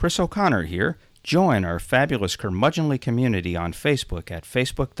Chris O'Connor here. Join our fabulous curmudgeonly community on Facebook at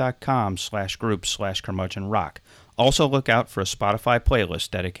facebook.com/group/curmudgeonrock. Also look out for a Spotify playlist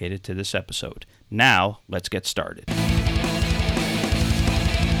dedicated to this episode. Now, let's get started.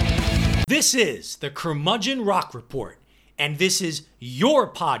 This is the Curmudgeon Rock Report, and this is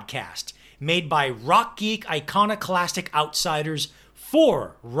your podcast made by Rock Geek Iconoclastic Outsiders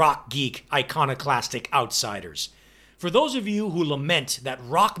for Rock Geek Iconoclastic Outsiders. For those of you who lament that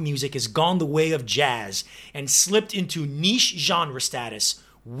rock music has gone the way of jazz and slipped into niche genre status,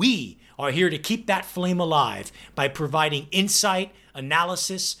 we are here to keep that flame alive by providing insight,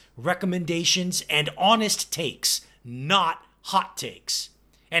 analysis, recommendations, and honest takes, not hot takes.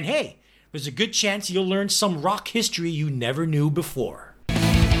 And hey, there's a good chance you'll learn some rock history you never knew before.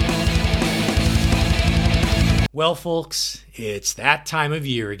 Well, folks, it's that time of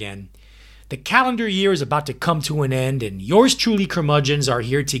year again. The calendar year is about to come to an end, and yours truly, Curmudgeons, are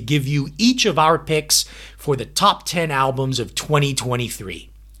here to give you each of our picks for the top 10 albums of 2023.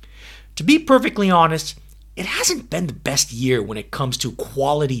 To be perfectly honest, it hasn't been the best year when it comes to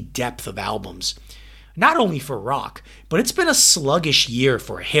quality depth of albums. Not only for rock, but it's been a sluggish year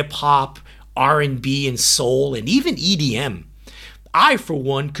for hip-hop, R&B, and soul, and even EDM. I, for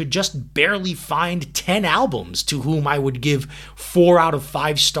one, could just barely find 10 albums to whom I would give 4 out of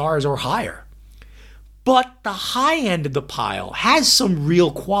 5 stars or higher. But the high end of the pile has some real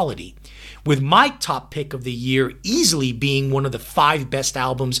quality, with my top pick of the year easily being one of the 5 best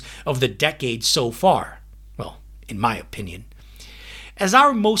albums of the decade so far. Well, in my opinion. As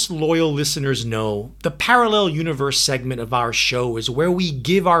our most loyal listeners know, the Parallel Universe segment of our show is where we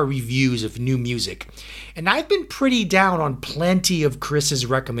give our reviews of new music. And I've been pretty down on plenty of Chris's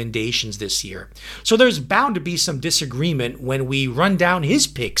recommendations this year, so there's bound to be some disagreement when we run down his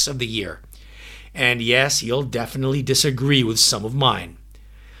picks of the year. And yes, he'll definitely disagree with some of mine.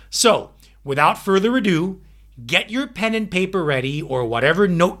 So, without further ado, get your pen and paper ready, or whatever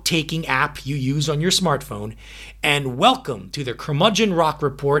note-taking app you use on your smartphone, and welcome to the Curmudgeon Rock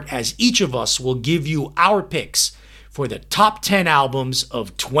Report, as each of us will give you our picks for the top 10 albums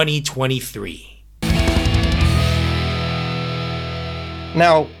of 2023.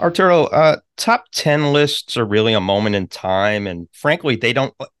 Now, Arturo, top 10 lists are really a moment in time, and frankly, they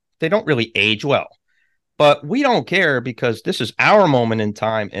don't really age well. But we don't care, because this is our moment in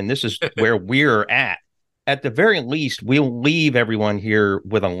time, and this is where we're at. At the very least, we'll leave everyone here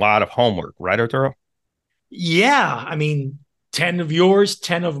with a lot of homework, right, Arturo? Yeah, I mean, 10 of yours,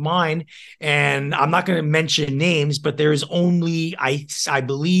 10 of mine, and I'm not going to mention names, but there's only, I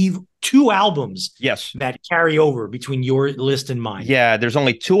believe, 2 albums that carry over between your list and mine. Yeah, there's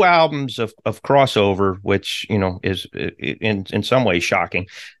only 2 albums of crossover, which, is in some ways shocking.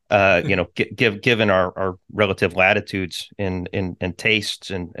 Given our relative latitudes in tastes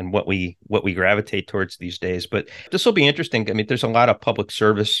and what we gravitate towards these days. But this will be interesting. I mean, there's a lot of public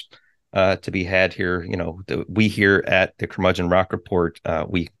service to be had here. We here at the Curmudgeon Rock Report,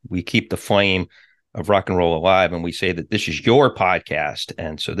 we keep the flame of rock and roll alive, and we say that this is your podcast,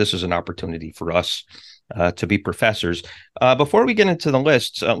 and so this is an opportunity for us to be professors. Before we get into the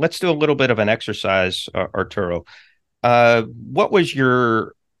lists, let's do a little bit of an exercise, Arturo. What would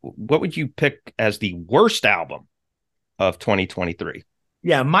you pick as the worst album of 2023?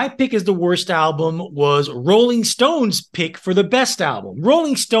 Yeah, my pick as the worst album was Rolling Stone's pick for the best album.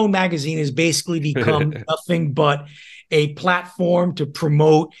 Rolling Stone magazine has basically become nothing but a platform to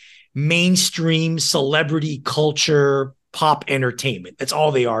promote mainstream celebrity culture, pop entertainment. That's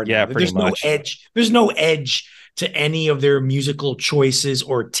all they are. Yeah, pretty much. There's no edge to any of their musical choices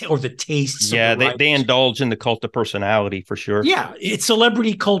or the tastes. Yeah, they indulge in the cult of personality for sure. Yeah, it's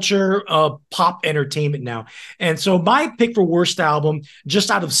celebrity culture, pop entertainment now. And so my pick for worst album, just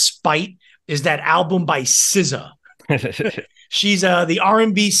out of spite, is that album by SZA. She's the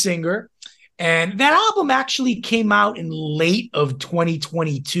R&B singer. And that album actually came out in late of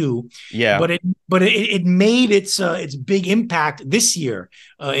 2022. Yeah, but it made its big impact this year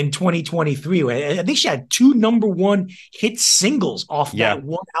in 2023. I think she had 2 number 1 hit singles off that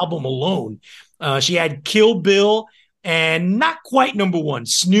one album alone. She had Kill Bill and not quite number 1.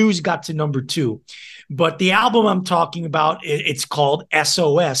 Snooze got to number 2. But the album I'm talking about, it's called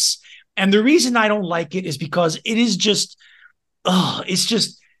SOS. And the reason I don't like it is because it is just, it's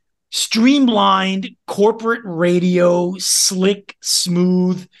just streamlined corporate radio, slick,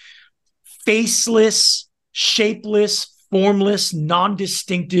 smooth, faceless, shapeless, formless,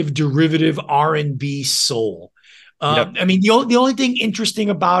 non-distinctive, derivative R&B soul. I mean, the only thing interesting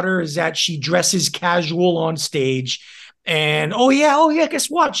about her is that she dresses casual on stage. And, oh yeah, guess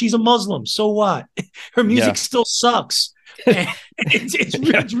what? She's a Muslim. So what? Her music still sucks. And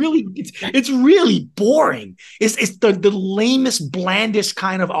it's really boring. It's the lamest, blandest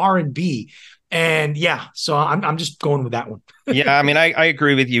kind of R&B. And yeah, so I'm just going with that one. Yeah, I mean, I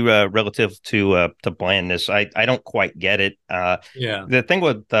agree with you relative to blandness. I don't quite get it. Yeah. The thing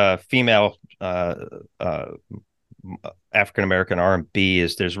with female African American R&B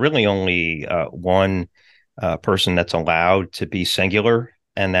is there's really only one person that's allowed to be singular,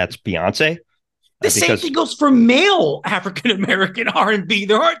 and that's Beyonce. The same thing goes for male African American R&B.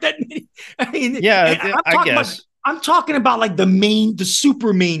 There aren't that many. I mean, yeah, I guess. I'm talking about like the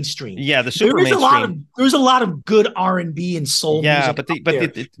super mainstream. Yeah, the super mainstream. There's a lot of good R&B and soul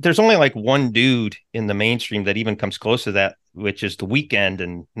music. There's only like one dude in the mainstream that even comes close to that, which is The Weeknd,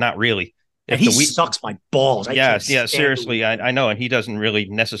 and not really. And he sucks my balls. Yeah, seriously, I know, and he doesn't really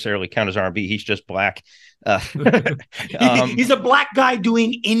necessarily count as R&B. He's just black. He's a black guy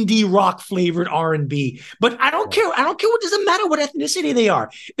doing indie rock flavored R&B. But I don't care. I don't care. What does it matter what ethnicity they are?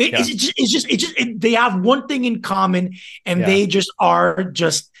 They have one thing in common, and they just are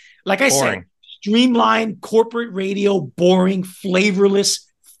just like I said, streamlined corporate radio, boring, flavorless,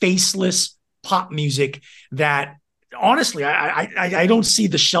 faceless pop music that. Honestly, I don't see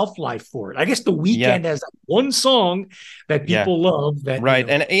the shelf life for it. I guess The Weeknd has one song that people love. That right,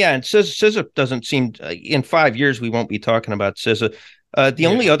 and SZA doesn't seem in 5 years we won't be talking about SZA. The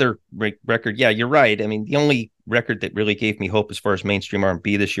only other record, you're right. I mean, the only record that really gave me hope as far as mainstream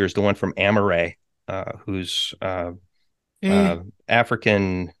R&B this year is the one from Amaarae, who's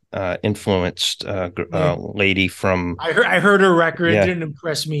African influenced lady from. I heard her record. It didn't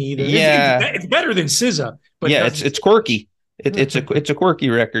impress me either. It's better than SZA. But it's quirky. It's a quirky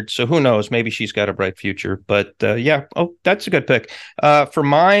record. So who knows? Maybe she's got a bright future. But that's a good pick. For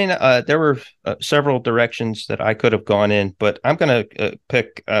mine, there were several directions that I could have gone in, but I'm going to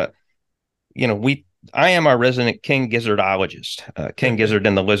pick. I am our resident King Gizzardologist. King Gizzard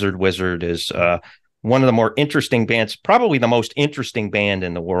and the Lizard Wizard is one of the more interesting bands, probably the most interesting band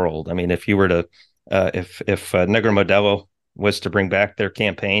in the world. I mean, if you were to, if Negro Modelo was to bring back their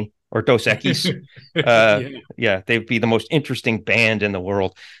campaign, or Dos Equis, they'd be the most interesting band in the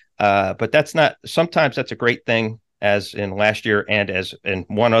world. But sometimes that's a great thing, as in last year, and as in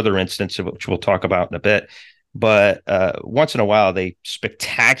one other instance, which we'll talk about in a bit. But once in a while, they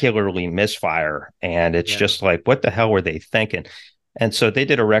spectacularly misfire, and it's just like, what the hell were they thinking? And so they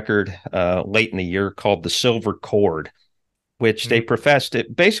did a record late in the year called The Silver Chord, which they professed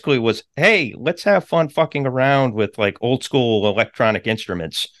it basically was, hey, let's have fun fucking around with like old school electronic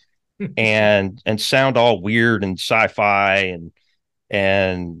instruments and sound all weird and sci-fi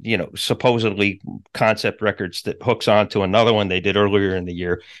and supposedly concept records that hooks on to another one they did earlier in the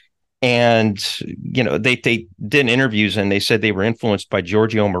year. And they did interviews, and they said they were influenced by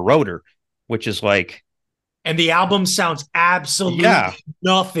Giorgio Moroder, which is like, and the album sounds absolutely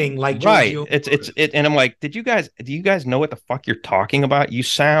nothing like Giorgio. Right. And I'm like, do you guys know what the fuck you're talking about? You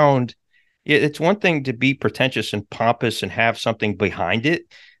sound, it's one thing to be pretentious and pompous and have something behind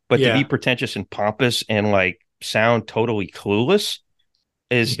it, but to be pretentious and pompous and like sound totally clueless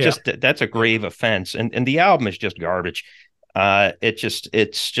is that's a grave offense. And the album is just garbage.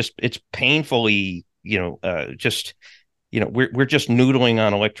 It's painfully, we're just noodling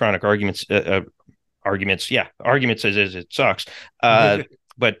on electronic arguments as it sucks. But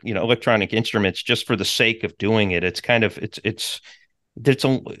electronic instruments just for the sake of doing it. It's kind of,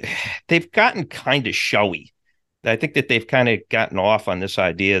 they've gotten kind of showy. I think that they've kind of gotten off on this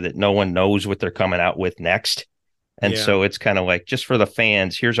idea that no one knows what they're coming out with next. And so it's kind of like, just for the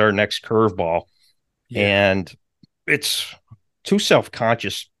fans, here's our next curveball. And it's too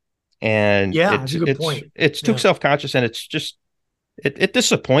self-conscious. And that's a good point. It's too self-conscious, and it's just, it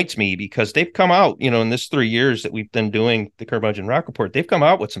disappoints me, because they've come out, in this 3 years that we've been doing the Curmudgeon Rock Report, they've come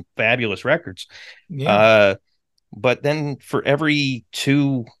out with some fabulous records. But then for every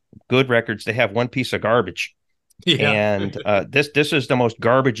 2 good records, they have one piece of garbage. And this is the most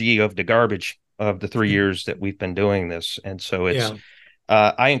garbagey of the garbage of the 3 years that we've been doing this. And so it's,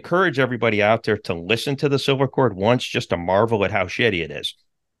 I encourage everybody out there to listen to the Silver Chord once, just to marvel at how shitty it is.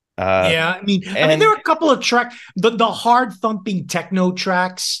 I mean, there are a couple of tracks, the hard thumping techno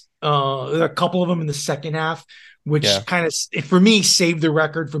tracks. There are a couple of them in the second half, which kind of, for me, saved the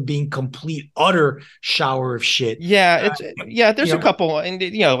record from being complete, utter shower of shit. There's a couple, and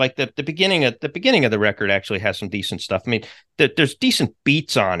like the beginning of the record actually has some decent stuff. I mean, there's decent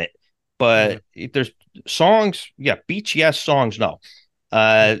beats on it, but there's songs, beats, yes, songs, no.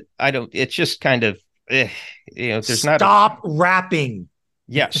 I don't. It's just kind of, there's stop rapping.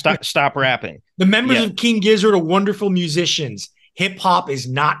 Stop rapping. The members of King Gizzard are wonderful musicians. hip hop is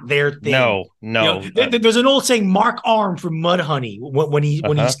not their thing. No. There's an old saying, Mark Arm from Mudhoney, when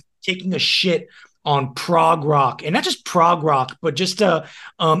Uh-huh. he's taking a shit on prog rock, and not just prog rock, but just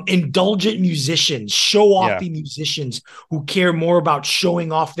indulgent musicians, show-offy Yeah. musicians who care more about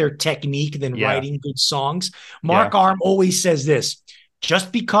showing off their technique than Yeah. writing good songs. Yeah. Mark Arm always says this: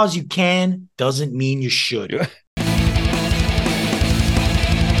 just because you can doesn't mean you should.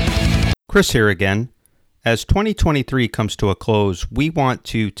 Chris here again. As 2023 comes to a close, we want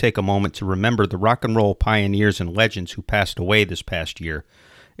to take a moment to remember the rock and roll pioneers and legends who passed away this past year.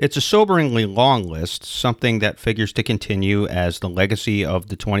 It's a soberingly long list, something that figures to continue as the legacy of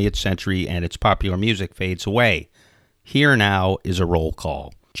the 20th century and its popular music fades away. Here now is a roll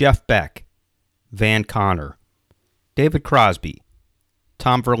call. Jeff Beck, Van Conner, David Crosby,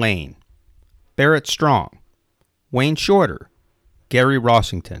 Tom Verlaine, Barrett Strong, Wayne Shorter, Gary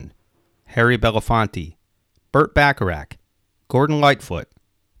Rossington, Harry Belafonte, Burt Bacharach, Gordon Lightfoot,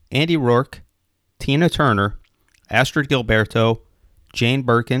 Andy Rourke, Tina Turner, Astrid Gilberto, Jane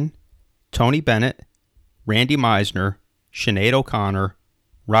Birkin, Tony Bennett, Randy Meisner, Sinead O'Connor,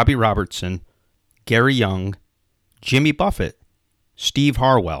 Robbie Robertson, Gary Young, Jimmy Buffett, Steve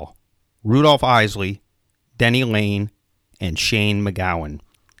Harwell, Rudolph Isley, Denny Lane, and Shane MacGowan.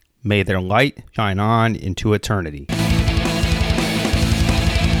 May their light shine on into eternity.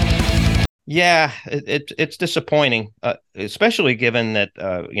 Yeah, it's disappointing, especially given that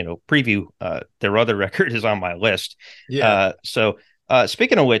Preview, their other record, is on my list. Yeah. So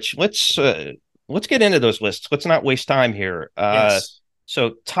speaking of which, let's get into those lists. Let's not waste time here. Yes.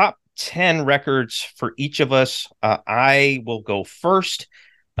 So top 10 records for each of us. I will go first,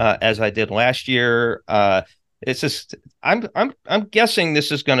 as I did last year. It's just I'm guessing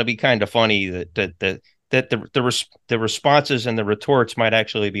this is going to be kind of funny that the responses and the retorts might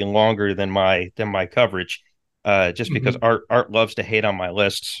actually be longer than my coverage, just because Art loves to hate on my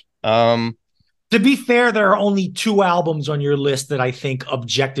lists. To be fair, there are only 2 albums on your list that I think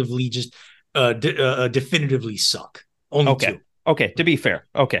objectively just definitively suck. Only 2. Okay, to be fair.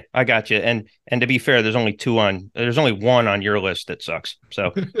 Okay, I got you. And to be fair, there's only 1 on your list that sucks.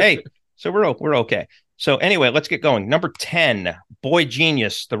 So hey, so we're okay. So anyway, let's get going. Number 10, Boy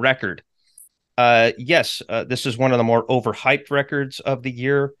Genius, the record. Yes, this is one of the more overhyped records of the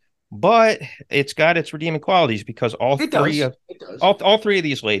year, but it's got its redeeming qualities because all three of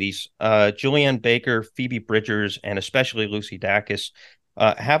these ladies, Julianne Baker, Phoebe Bridgers, and especially Lucy Dacus,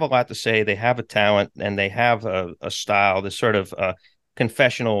 have a lot to say. They have a talent and they have a style, this sort of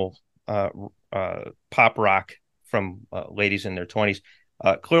confessional pop rock from ladies in their 20s.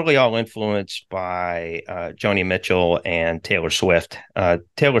 Clearly all influenced by Joni Mitchell and Taylor Swift.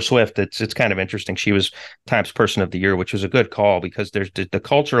 Taylor Swift, it's kind of interesting. She was Times Person of the Year, which was a good call because there's the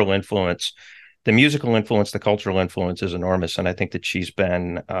cultural influence, the musical influence, the cultural influence is enormous. And I think that she's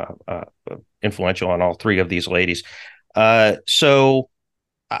been influential on all 3 of these ladies. So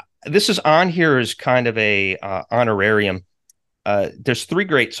this is on here as kind of a honorarium. There's 3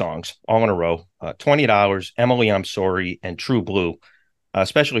 great songs all in a row. $20, Emily, I'm Sorry, and True Blue.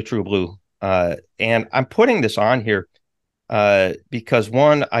 Especially True Blue. And I'm putting this on here because,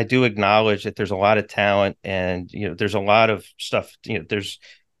 one, I do acknowledge that there's a lot of talent and, there's a lot of stuff, there's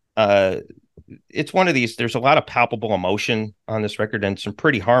it's one of these, there's a lot of palpable emotion on this record and some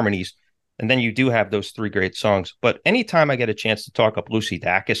pretty harmonies. And then you do have those 3 great songs. But anytime I get a chance to talk up Lucy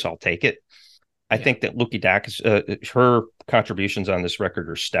Dacus, I'll take it. I think that Lucy Dacus, her contributions on this record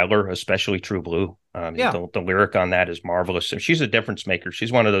are stellar, especially True Blue. The lyric on that is marvelous. And she's a difference maker.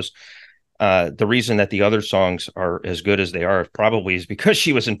 She's one of those. The reason that the other songs are as good as they are probably is because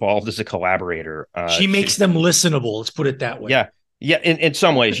she was involved as a collaborator. She makes them listenable. Let's put it that way. Yeah. Yeah. In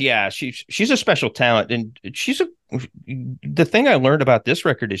some ways. Yeah. She's a special talent. And the thing I learned about this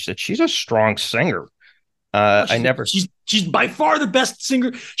record is that she's a strong singer. She's by far the best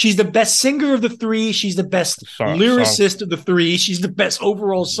singer. She's the best singer of the 3. She's the best lyricist of the 3. She's the best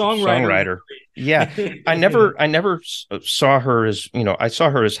overall songwriter. Yeah. I never saw her as, I saw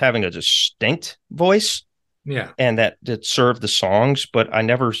her as having a distinct voice. Yeah. And that served the songs, but I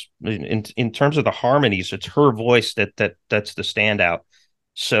never, in terms of the harmonies, it's her voice that's the standout.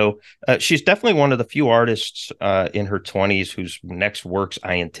 So she's definitely one of the few artists in her 20s whose next works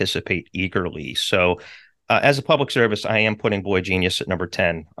I anticipate eagerly. So as a public service, I am putting Boy Genius at number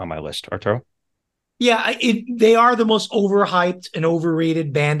 10 on my list. Arturo? Yeah, they are the most overhyped and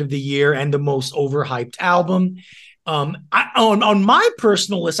overrated band of the year and the most overhyped album. On my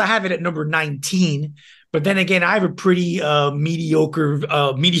personal list, I have it at number 19. But then again, I have a pretty mediocre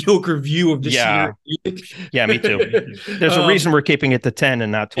view of this year. Yeah, me too. There's a reason we're keeping it to 10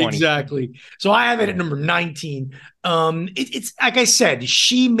 and not 20. Exactly. So I have it at number 19. It's like I said,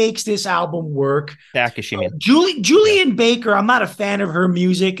 she makes this album work. Dacus, you mean? Julian Baker, I'm not a fan of her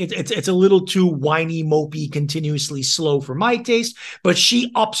music. It's a little too whiny, mopey, continuously slow for my taste. But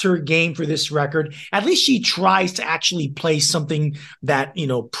she ups her game for this record. At least she tries to actually play something that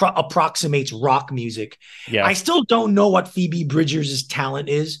approximates rock music. Yeah. I still don't know what Phoebe Bridgers' talent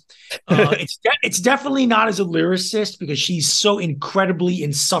is. It's definitely not as a lyricist because she's so incredibly,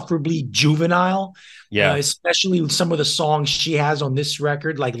 insufferably juvenile. Yeah. Especially with some of the songs she has on this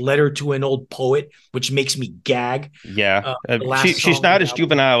record, like "Letter to an Old Poet," which makes me gag. Yeah, she's not as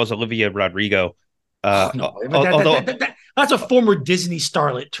juvenile as Olivia Rodrigo. No, that's a former Disney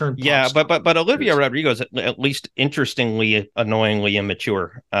starlet turned. Yeah, but Olivia Rodrigo is at least interestingly, annoyingly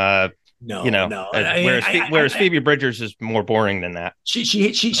immature. Whereas Phoebe Bridgers is more boring than that.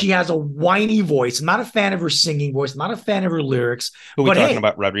 She has a whiny voice. I'm not a fan of her singing voice. I'm not a fan of her lyrics. Who are we talking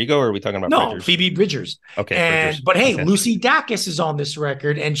about, Rodrigo, or are we talking about Bridgers? Phoebe Bridgers. Okay, But hey, okay. Lucy Dacus is on this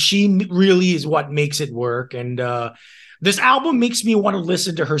record, and she really is what makes it work. And this album makes me want to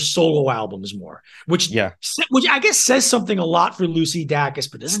listen to her solo albums more, which I guess says something a lot for Lucy Dacus,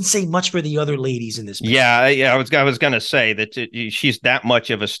 but doesn't say much for the other ladies in this band. Yeah. I was going to say that she's that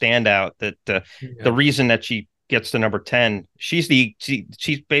much of a standout that the reason that she gets to number 10, she's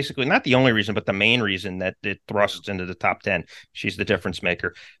basically not the only reason, but the main reason that it thrusts into the top 10. She's the difference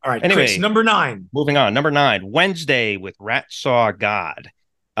maker. All right, anyway, Chris, number 9. Moving on, number 9, Wednesday with Rat Saw God.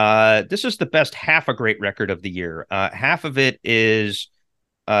 This is the best half a great record of the year. Half of it is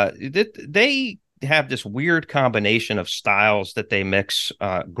they have this weird combination of styles that they mix: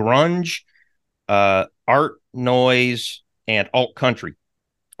 grunge, art, noise, and alt country,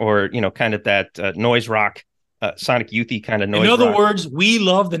 or kind of that noise rock, Sonic Youthy kind of noise. In other rock. words, we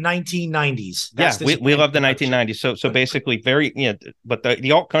love the 1990s. We love the 1990s. So basically, very but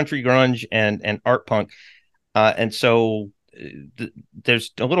the alt country, grunge, and art punk, and so.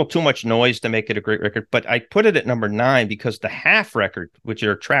 There's a little too much noise to make it a great record, but I put it at number 9 because the half record, which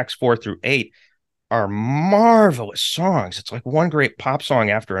are tracks 4 through 8, are marvelous songs. It's like one great pop song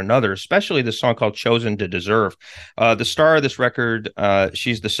after another, especially the song called Chosen to Deserve. The star of this record,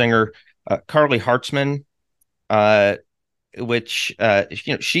 she's the singer, Carly Hartzman, which,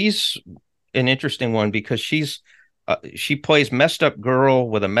 she's an interesting one because she plays messed up girl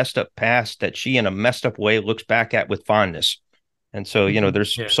with a messed up past that she in a messed up way looks back at with fondness. And so,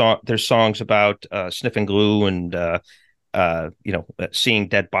 there's songs about sniffing glue and, seeing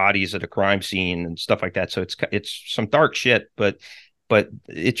dead bodies at a crime scene and stuff like that. So it's some dark shit, but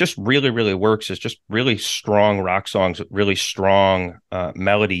it just really, really works. It's just really strong rock songs with really strong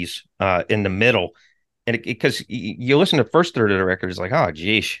melodies in the middle. And because you listen to the first third of the record, it's like, oh,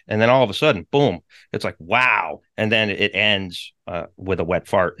 geesh. And then all of a sudden, boom, it's like, wow. And then it ends with a wet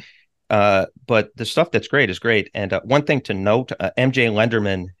fart. But the stuff that's great is great. And one thing to note, MJ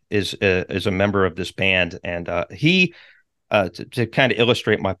Lenderman is a member of this band. And he, to kind of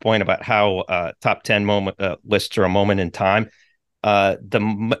illustrate my point about how top 10 lists are a moment in time,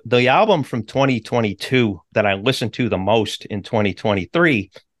 the album from 2022 that I listened to the most in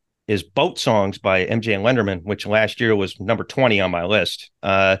 2023 is Boat Songs by MJ Lenderman, which last year was number 20 on my list.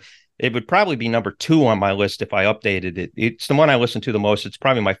 It would probably be number 2 on my list if I updated it. It's the one I listen to the most. It's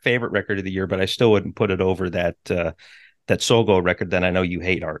probably my favorite record of the year, but I still wouldn't put it over that Sogo record that I know you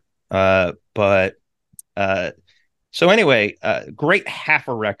hate, Art. So anyway, great half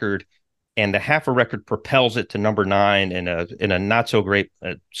a record, and the half a record propels it to number 9 in a not so great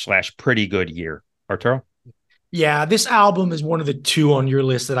 / pretty good year. Arturo? Yeah, this album is one of the 2 on your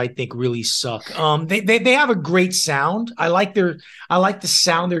list that I think really suck. They have a great sound. I like the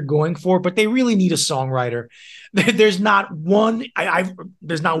sound they're going for, but they really need a songwriter. There's not one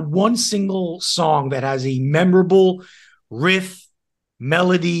single song that has a memorable riff,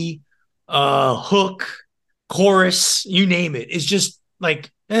 melody, hook, chorus, you name it. It's just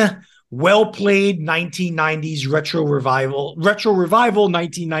like well played 1990s retro revival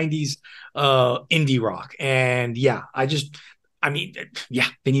 1990s indie rock. And they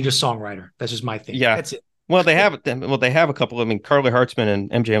need a songwriter. That's just my thing. Yeah, that's it. Well, they have a couple. I mean, Carly Hartzman and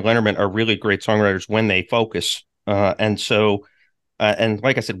MJ Lenderman are really great songwriters when they focus. And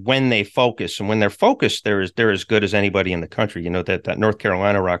like I said, when they focus, and when they're focused, they're as good as anybody in the country. That North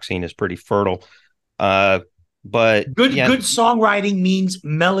Carolina rock scene is pretty fertile. But good songwriting means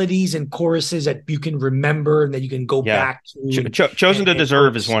melodies and choruses that you can remember and that you can go back to. Chosen to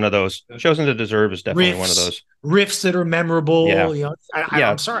Deserve is one of those. Chosen to Deserve is definitely one of those riffs that are memorable. Yeah.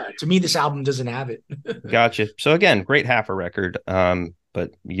 I'm sorry. To me, this album doesn't have it. Gotcha. So again, great half a record.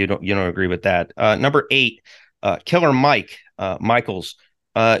 But you don't agree with that. Number 8, Killer Mike Michaels.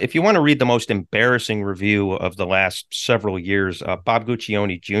 If you want to read the most embarrassing review of the last several years, Bob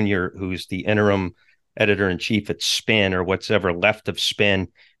Guccione Jr., who's the interim editor-in-chief at Spin, or what's ever left of Spin,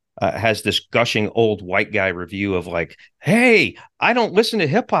 has this gushing old white guy review of like, hey, I don't listen to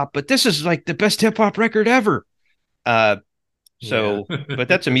hip hop, but this is like the best hip hop record ever. But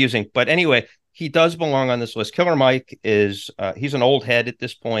that's amusing. But anyway, he does belong on this list. Killer Mike is, he's an old head at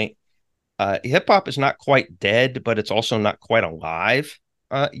this point. Hip hop is not quite dead, but it's also not quite alive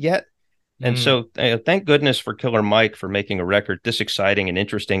yet. And so thank goodness for Killer Mike for making a record this exciting and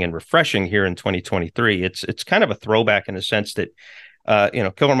interesting and refreshing here in 2023. It's kind of a throwback in the sense that,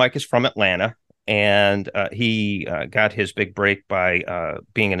 Killer Mike is from Atlanta, and he got his big break by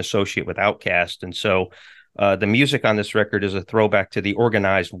being an associate with Outkast. And so the music on this record is a throwback to the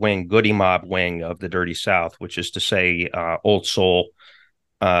organized wing, Goody Mob wing of the Dirty South, which is to say old soul,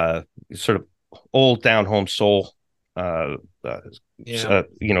 sort of old down home soul, those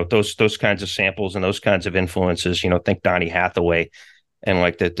kinds of samples and those kinds of influences, think Donny Hathaway and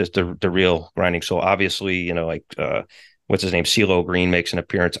like the real grinding soul. Obviously, what's his name? CeeLo Green makes an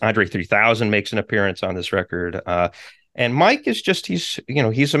appearance. Andre 3000 makes an appearance on this record. And Mike is just, he's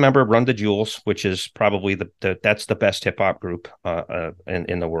a member of Run the Jewels, which is probably that's the best hip hop group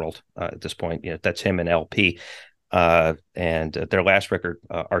in the world at this point. That's him and LP. And their last record,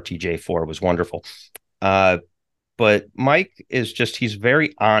 RTJ4, was wonderful. But Mike is just, he's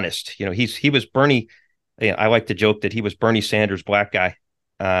very honest. He was Bernie. I like to joke that he was Bernie Sanders' black guy.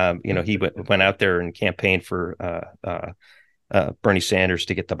 He went out there and campaigned for Bernie Sanders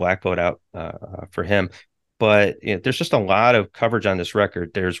to get the black vote out for him. But there's just a lot of coverage on this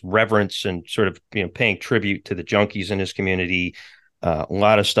record. There's reverence and sort of paying tribute to the junkies in his community. A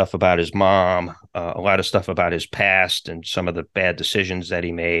lot of stuff about his mom, a lot of stuff about his past and some of the bad decisions that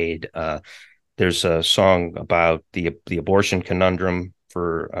he made. There's a song about the abortion conundrum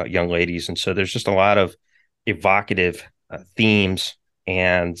for young ladies. And so there's just a lot of evocative themes,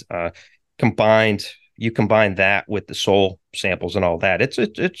 and you combine that with the soul samples and all that. It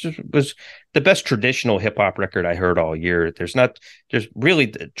was the best traditional hip hop record I heard all year. There's really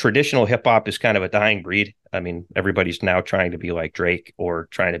traditional hip hop is kind of a dying breed. I mean, everybody's now trying to be like Drake or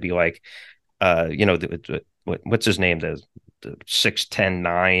trying to be like, what's his name? The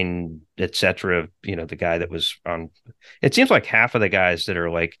 6'10", etc. The guy that was on. It seems like half of the guys that are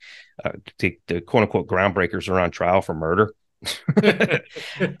like the quote unquote groundbreakers are on trial for murder.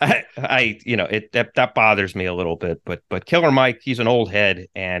 That bothers me a little bit, but Killer Mike, he's an old head,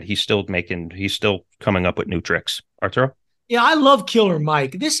 and he's still coming up with new tricks. Arturo? Yeah, I love Killer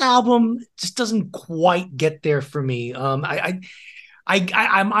Mike. This album just doesn't quite get there for me. I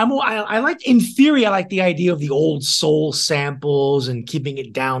like, in theory, I like the idea of the old soul samples and keeping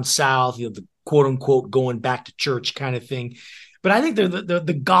it down south, the quote unquote going back to church kind of thing. But I think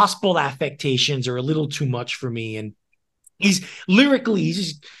the gospel affectations are a little too much for me, and he's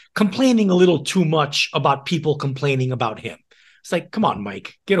just complaining a little too much about people complaining about him. It's like, come on,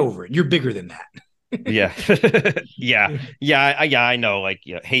 Mike, get over it. You're bigger than that. Yeah. I know, like,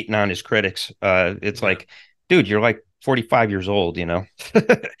 hating on his critics. It's like, dude, you're like 45 years old, at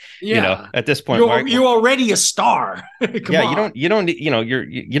this point, you're already a star. Come on. you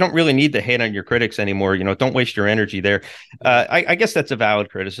don't really need to hate on your critics anymore. Don't waste your energy there. I guess that's a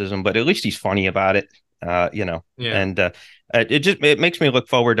valid criticism, but at least he's funny about it. And it makes me look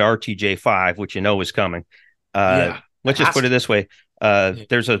forward to RTJ5, which is coming. Let's just put it this way.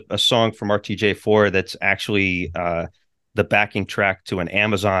 There's a song from RTJ4 that's actually the backing track to an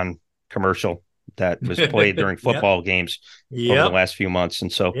Amazon commercial that was played during football games over the last few months.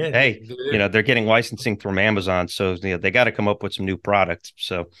 And so, they're getting licensing from Amazon. So, they got to come up with some new products.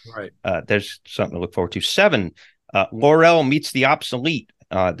 So there's something to look forward to. 7, Laurel Meets the Obsolete,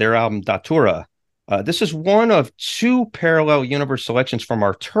 their album Datura. This is one of 2 parallel universe selections from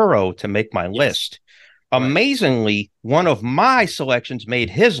Arturo to make my list. Amazingly, one of my selections made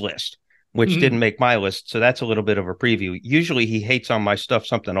his list, which didn't make my list. So that's a little bit of a preview. Usually he hates on my stuff,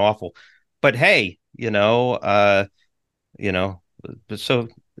 something awful. But hey, but the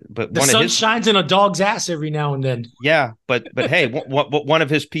sun shines in a dog's ass every now and then. Yeah, but hey, one of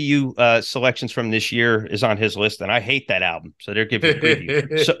his PU selections from this year is on his list, and I hate that album. So they're giving a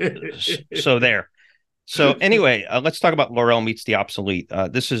preview. So there. So anyway, let's talk about Laurel Meets the Obsolete.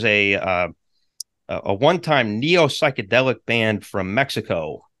 This is a one-time neo-psychedelic band from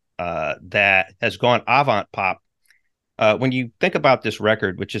Mexico that has gone avant pop. When you think about this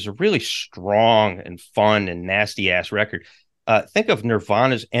record, which is a really strong and fun and nasty-ass record, think of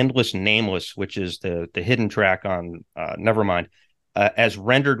Nirvana's Endless Nameless, which is the hidden track on Nevermind, as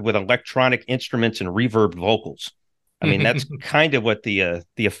rendered with electronic instruments and reverb vocals. I mean, that's kind of what the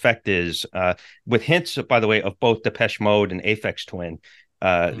effect is, with hints, by the way, of both Depeche Mode and Aphex Twin.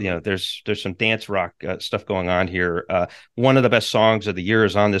 There's some dance rock stuff going on here. One of the best songs of the year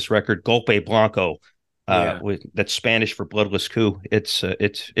is on this record, Golpe Blanco. That's Spanish for bloodless coup. It's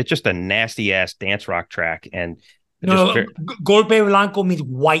just a nasty ass dance rock track, and Golpe Blanco means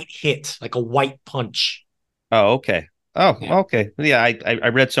white hit, like a white punch. Oh, okay. Oh, yeah. Okay. Yeah, I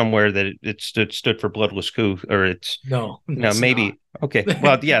read somewhere that it stood for bloodless coup, or it's maybe not. Okay.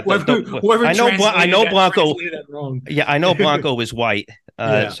 Well, yeah. whoever I know Blanco. Yeah, I know Blanco is white.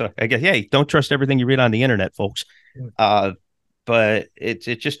 So I guess don't trust everything you read on the internet, folks. But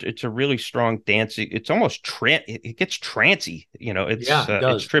it's a really strong dancing. It's almost it gets trancy. It's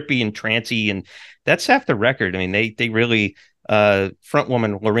trippy and trancy, and that's half the record. I mean, they really. Front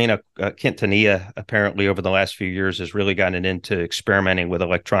woman Lorena Quintanilla apparently over the last few years has really gotten into experimenting with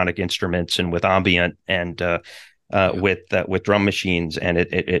electronic instruments and with ambient and with drum machines, and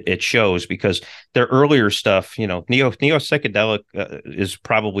it shows, because their earlier stuff, neo psychedelic is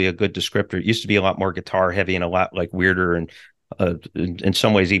probably a good descriptor. It used to be a lot more guitar heavy and a lot like weirder and in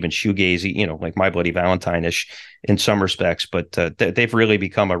some ways even shoegazy, like My Bloody Valentine-ish in some respects, but they've really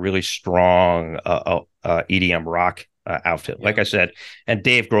become a really strong EDM rock outfit, like I said, and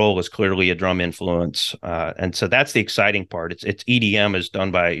Dave Grohl is clearly a drum influence, and so that's the exciting part. It's EDM is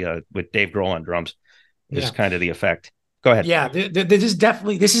done by with Dave Grohl on drums. Is kind of the effect. Go ahead. Yeah,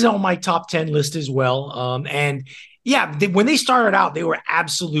 this is on my top 10 list as well. And yeah, when they started out, they were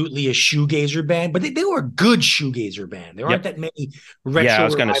absolutely a shoegazer band, but they were a good shoegazer band. There aren't that many retro. Yeah, I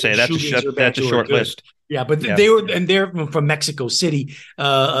was going to say that's a short list. Yeah, but they're from Mexico City.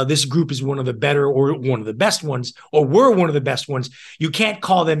 This group is one of the better, or one of the best ones, or were one of the best ones. You can't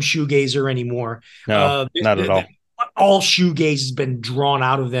call them shoegazer anymore. No, not at all. All shoegaze has been drawn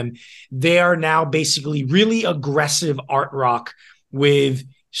out of them. They are now basically really aggressive art rock with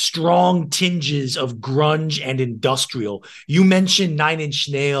strong tinges of grunge and industrial. You mentioned Nine Inch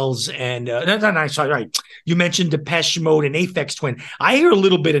Nails and you mentioned Depeche Mode and Aphex Twin. I hear a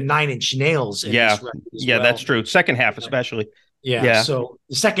little bit of Nine Inch Nails in this record as well. That's true. Second half especially. Yeah. So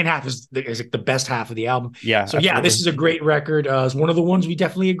the second half is like the best half of the album. Yeah. So absolutely. This is a great record. It's one of the ones we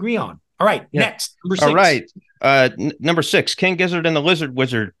definitely agree on. All right, next, number 6. All right, number 6, King Gizzard and the Lizard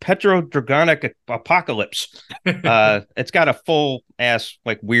Wizard, Petrodragonic Apocalypse. It's got a full ass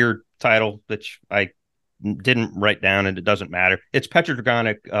like weird title that I didn't write down, and it doesn't matter. It's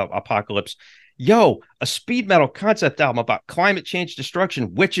Petrodragonic Apocalypse. A speed metal concept album about climate change,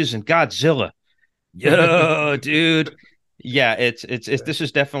 destruction, witches, and Godzilla. Yo, dude. Yeah, it's this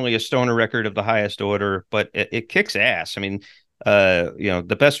is definitely a stoner record of the highest order, but it kicks ass. I mean,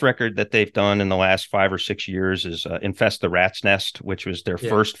 the best record that they've done in the last 5 or 6 years is Infest the Rat's Nest, which was their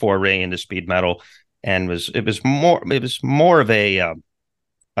first foray into speed metal, and it was more of a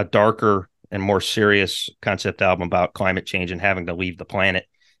darker and more serious concept album about climate change and having to leave the planet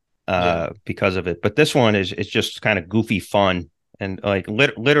because of it. But this one is just kind of goofy fun, and like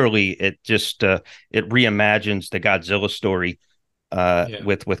literally it just it reimagines the Godzilla story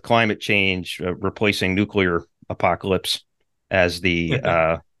with climate change replacing nuclear apocalypse as the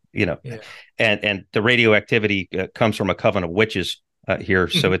and the radioactivity comes from a coven of witches here.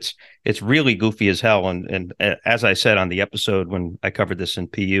 So it's really goofy as hell. And as I said on the episode when I covered this in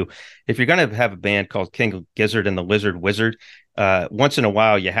PU, if you're going to have a band called King Gizzard and the Lizard Wizard, once in a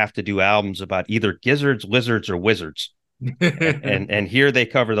while you have to do albums about either gizzards, lizards, or wizards. and here they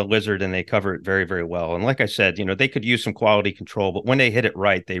cover the lizard, and they cover it very, very well. And like I said, they could use some quality control, but when they hit it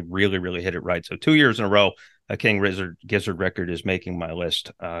right, they really, really hit it right. So 2 years in a row, a King Gizzard record is making my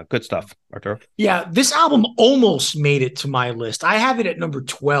list. Good stuff, Arturo. Yeah, this album almost made it to my list. I have it at number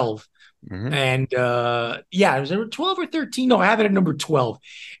 12. Mm-hmm. And it was number 12 or 13. No, I have it at number 12.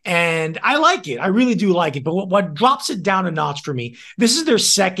 And I like it. I really do like it. But what drops it down a notch for me, this is their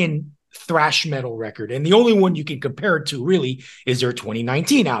second thrash metal record, and the only one you can compare it to really is their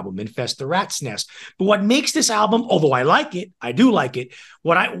 2019 album, Infest the Rat's Nest. But what makes this album, although I like it, I do like it,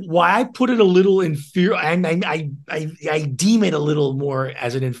 why I put it a little inferior, and I deem it a little more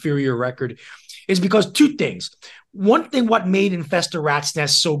as an inferior record, is because two things. One thing, what made Infest the Rat's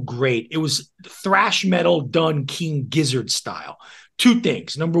Nest so great, it was thrash metal done King Gizzard style. Two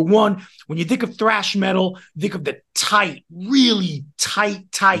things. Number one, when you think of thrash metal, think of the tight, really tight,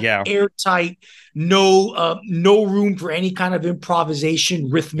 airtight, no room for any kind of improvisation,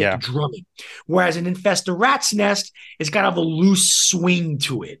 rhythmic drumming. Whereas in Infest the Rat's Nest, it's got to have a loose swing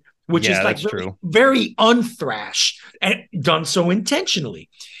to it, which is like very unthrash and done so intentionally.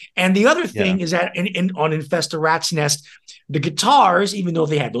 And the other thing is that on Infest the Rat's Nest, The guitars, even though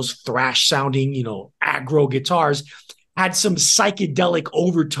they had those thrash sounding, aggro guitars, had some psychedelic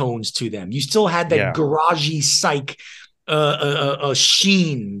overtones to them. You still had that garagey psych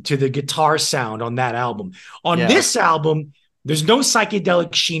sheen to the guitar sound on that album. On this album, there's no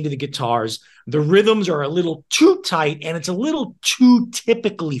psychedelic sheen to the guitars. The rhythms are a little too tight, and it's a little too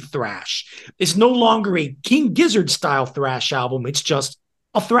typically thrash. It's no longer a King Gizzard style thrash album. It's just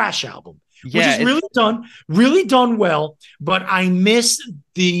a thrash album. Which is really done well, but I miss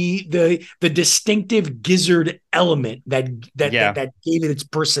the distinctive Gizzard element that gave it its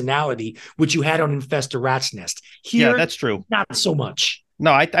personality, which you had on Infest a Rat's Nest. Here, that's true. Not so much.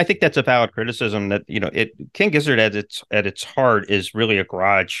 No, I think that's a valid criticism. That King Gizzard at its heart is really a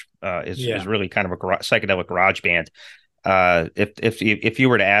garage, is really kind of a psychedelic garage band. If you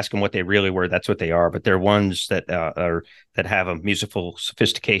were to ask them what they really were, that's what they are. But they're ones that have a musical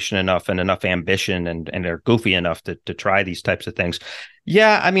sophistication enough and enough ambition, and they're goofy enough to try these types of things.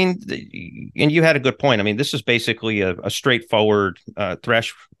 Yeah, I mean, and you had a good point. I mean, this is basically a straightforward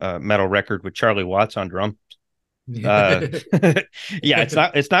thrash metal record with Charlie Watts on drum. It's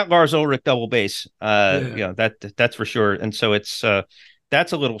not Lars Ulrich double bass. That's for sure. And so it's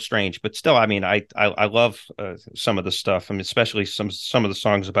that's a little strange, but still, I mean, I love some of the stuff. I mean, especially some of the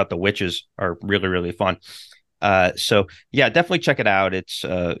songs about the witches are really, really fun. So yeah, definitely check it out. It's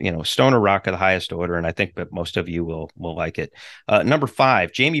stoner rock of the highest order, and I think that most of you will like it. Number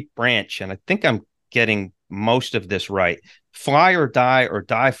 5, Jamie Branch, and I think I'm getting most of this right. Fly or Die, or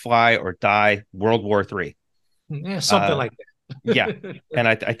Die Fly or Die World War III. Yeah, something like that. Yeah, and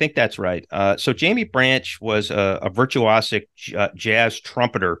I think that's right. So Jamie Branch was a virtuosic jazz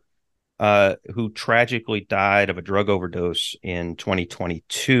trumpeter who tragically died of a drug overdose in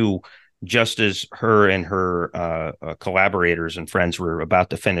 2022, just as her and her collaborators and friends were about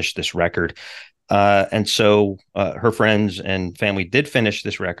to finish this record. And so her friends and family did finish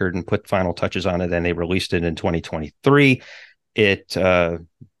this record and put final touches on it, and they released it in 2023.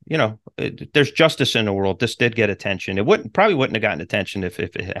 There's justice in the world. This did get attention. It probably wouldn't have gotten attention if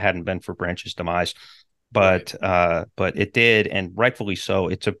it hadn't been for Branch's demise, but it did, and rightfully so.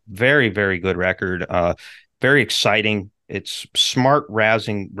 It's a very, very good record. Very exciting. It's smart,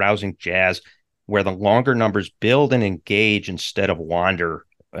 rousing jazz where the longer numbers build and engage instead of wander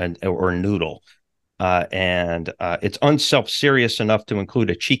or noodle. And it's unself-serious enough to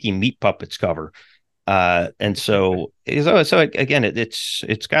include a cheeky Meat Puppets cover. And so again,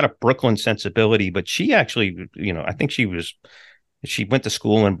 it's got a Brooklyn sensibility, but she actually, I think she went to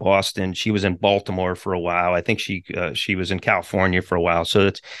school in Boston. She was in Baltimore for a while. I think she was in California for a while. So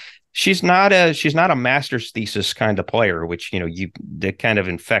she's not a master's thesis kind of player, which, that kind of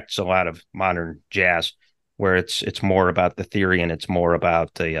infects a lot of modern jazz, where it's more about the theory and it's more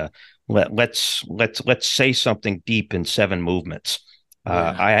about the, let's say something deep in 7 movements.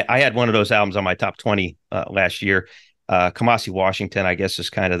 I had one of those albums on my top 20 last year. Kamasi Washington, I guess, is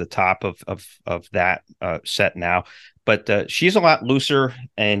kind of the top of that set now. But she's a lot looser,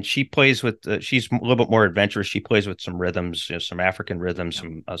 and she plays with. She's a little bit more adventurous. She plays with some rhythms, some African rhythms,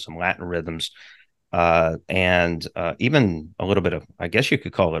 some Latin rhythms, and even a little bit of, I guess you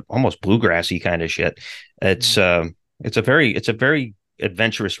could call it almost bluegrassy kind of shit. It's a very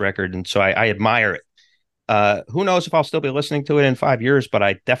adventurous record, and so I admire it. Who knows if I'll still be listening to it in 5 years, but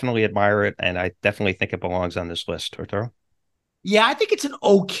I definitely admire it, and I definitely think it belongs on this list. Arturo? Yeah, I think it's an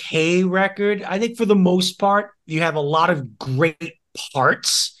okay record. I think for the most part, you have a lot of great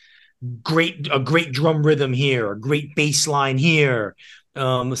parts, a great drum rhythm here, a great bass line here,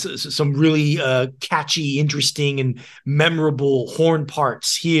 some really catchy, interesting, and memorable horn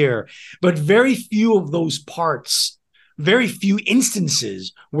parts here, but very few of those parts. Very few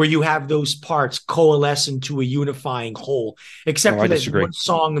instances where you have those parts coalesce into a unifying whole, except for that one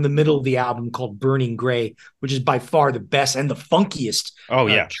song in the middle of the album called Burning Gray, which is by far the best and the funkiest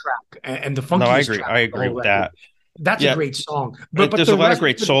track. And the funkiest No, I agree. track I agree with that. That's a great song. But there's a lot of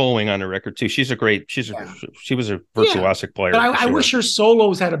great soloing on the record too. She was a virtuosic player. But I wish her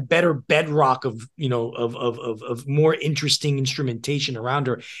solos had a better bedrock of more interesting instrumentation around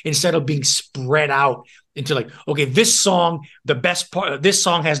her, instead of being spread out into like, okay, this song, the best part, this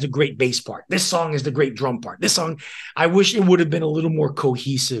song has the great bass part, this song is the great drum part, this song. I wish it would have been a little more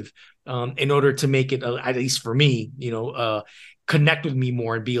cohesive in order to make it, at least for me, connect with me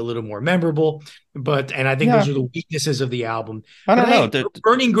more and be a little more memorable. And I think those are the weaknesses of the album. I don't know.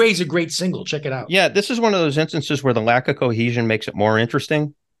 Burning Gray is a great single. Check it out. Yeah, this is one of those instances where the lack of cohesion makes it more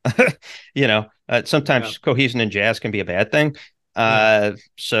interesting. Sometimes cohesion in jazz can be a bad thing.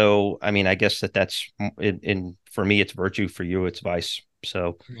 So, I mean, I guess that's for me, it's virtue. For you, it's vice.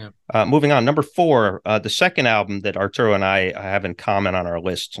 So Yeah. moving on, number 4, the second album that Arturo and I have in common on our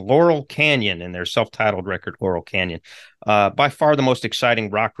list, Laurel Canyon, and their self-titled record, Laurel Canyon. By far the most exciting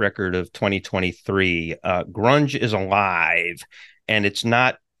rock record of 2023. Grunge is alive, and it's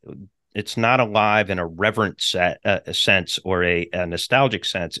not alive in a reverent sense or a nostalgic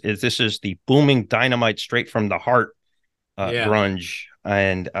sense. This is the booming dynamite straight from the heart grunge,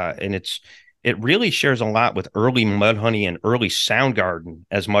 and it really shares a lot with early Mudhoney and early Soundgarden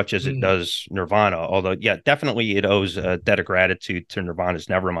as much as it does Nirvana. Although, yeah, definitely it owes a debt of gratitude to Nirvana's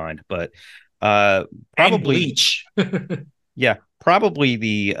Nevermind. But probably Bleach. yeah, probably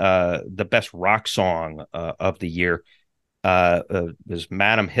the best rock song of the year is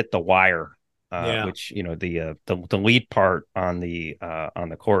 "Madam Hit the Wire," which the lead part on the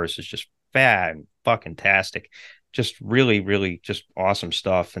chorus is just fucking tastic. Just really, really, just awesome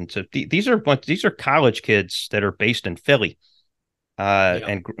stuff. And so these are college kids that are based in Philly,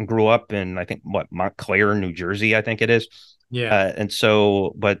 and grew up in, I think, Montclair, New Jersey, I think it is. Yeah. And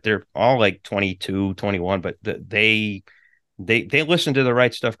so, but they're all like 22, 21, but they listen to the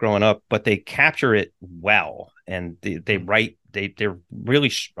right stuff growing up, but they capture it well, and they write. They're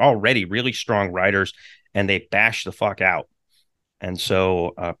really already really strong writers, and they bash the fuck out. And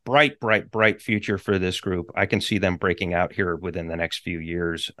so, bright future for this group. I can see them breaking out here within the next few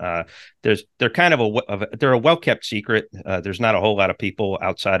years. They're kind of they're a well kept secret. There's not a whole lot of people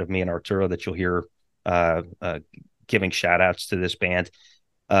outside of me and Arturo that you'll hear giving shout outs to this band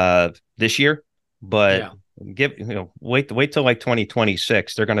this year, but wait till like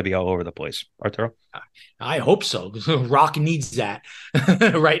 2026. They're going to be all over the place. Arturo? I hope so. Rock needs that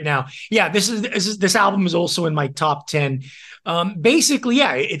right now. Yeah, this album is also in my top 10. Basically,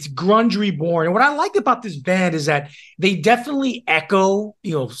 yeah, it's grunge reborn. And what I like about this band is that they definitely echo,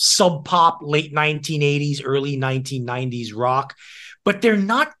 sub pop, late 1980s, early 1990s rock, but they're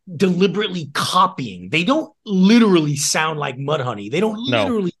not deliberately copying. They don't literally sound like Mudhoney. They don't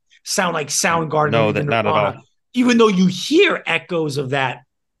literally sound like Soundgarden. No, not at all. Even though you hear echoes of that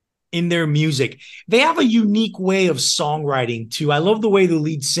in their music. They have a unique way of songwriting too. I love the way the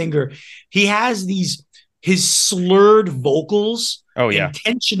lead singer, he has his slurred vocals,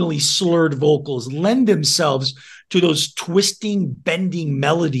 intentionally slurred vocals, lend themselves to those twisting, bending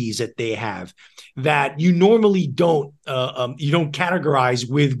melodies that they have that you normally don't categorize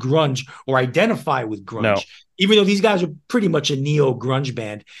with grunge or identify with grunge. No. Even though these guys are pretty much a neo grunge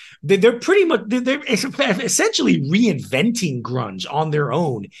band, they're essentially reinventing grunge on their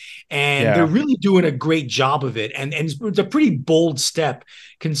own, and they're really doing a great job of it. And it's a pretty bold step,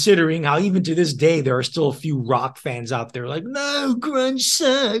 considering how even to this day there are still a few rock fans out there like, no, grunge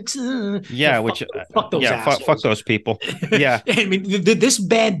sucks. Fuck those people. Yeah, I mean, this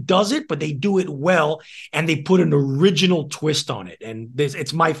band does it, but they do it well, and they put an original twist on it. And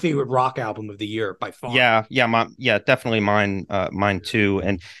it's my favorite rock album of the year by far. Definitely mine too.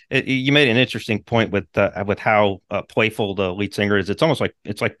 And you made an interesting point with how playful the lead singer is. It's almost like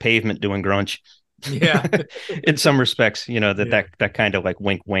Pavement doing grunge. Yeah, in some respects, that kind of like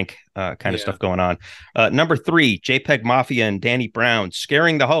wink kind of stuff going on. Number 3, JPEG Mafia and Danny Brown,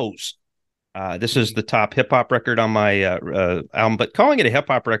 Scaring the Hose. This is the top hip hop record on my album, but calling it a hip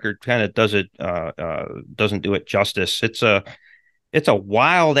hop record kind of doesn't do it justice. It's a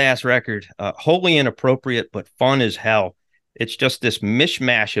wild ass record, wholly inappropriate, but fun as hell. It's just this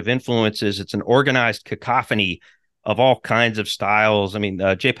mishmash of influences. It's an organized cacophony of all kinds of styles. I mean,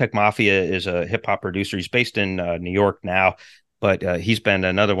 JPEG Mafia is a hip hop producer. He's based in New York now, but he's been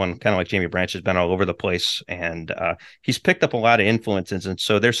another one, kind of like Jamie Branch, has been all over the place, and he's picked up a lot of influences. And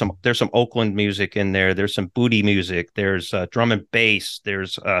so there's some Oakland music in there. There's some booty music. There's drum and bass.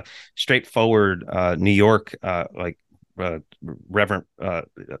 There's straightforward New York reverent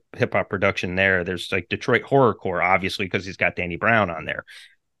hip hop production there. There's like Detroit horrorcore, obviously, because he's got Danny Brown on there.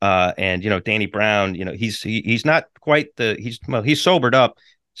 And Danny Brown, he's not quite he's sobered up,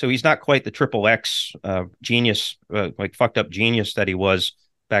 so he's not quite the triple X genius, like fucked up genius that he was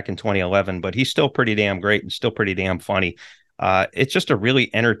back in 2011, but he's still pretty damn great and still pretty damn funny. It's just a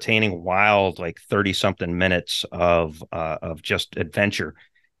really entertaining, wild, like 30 something minutes of just adventure.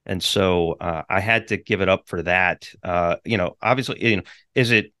 And so I had to give it up for that. Obviously,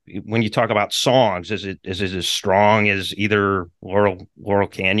 is it, when you talk about songs, is it as strong as either Laurel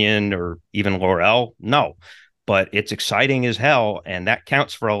Canyon or even Laurel? No, but it's exciting as hell, and that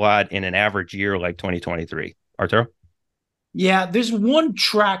counts for a lot in an average year like 2023. Arturo? Yeah, there's one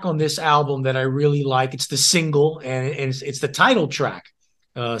track on this album that I really like. It's the single, and it's the title track.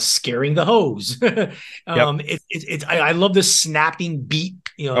 Scaring the Hose. I love the snapping beat,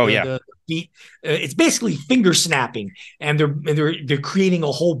 the beat. It's basically finger snapping, and they're creating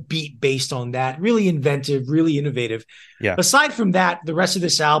a whole beat based on that. Really inventive, really innovative. Yeah. Aside from that, the rest of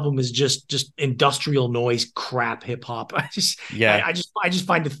this album is just industrial noise, crap, hip hop. Yeah. I just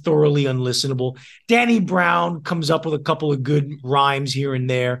find it thoroughly unlistenable. Danny Brown comes up with a couple of good rhymes here and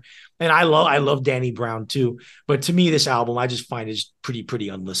there, and I love Danny Brown too. But to me, this album I just find is pretty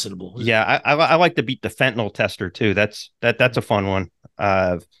unlistenable. Yeah, I like to beat the fentanyl tester too. That's a fun one.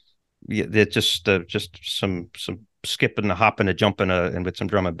 Yeah, it's just some skipping, a hopping, a jumping, and with some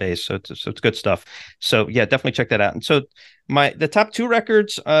drum and bass. So it's good stuff. So yeah, definitely check that out. And so the top two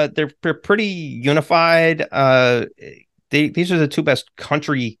records, they're pretty unified. These are the two best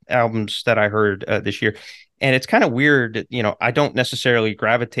country albums that I heard this year. And it's kind of weird, I don't necessarily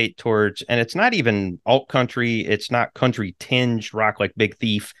gravitate towards, and it's not even alt country. It's not country tinged rock like Big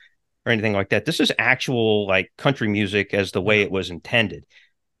Thief or anything like that. This is actual like country music as the way it was intended.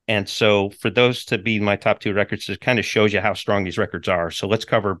 And so for those to be my top two records, it kind of shows you how strong these records are. So let's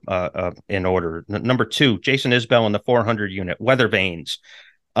cover in order. Number 2, Jason Isbell and the 400 Unit, Weather Vanes.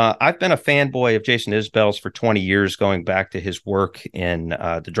 I've been a fanboy of Jason Isbell's for 20 years, going back to his work in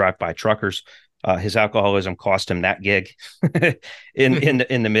the Drive-By Truckers. His alcoholism cost him that gig in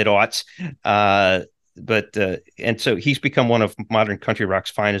the mid-aughts. And so he's become one of modern country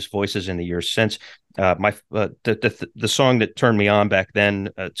rock's finest voices in the years since. The song that turned me on back then,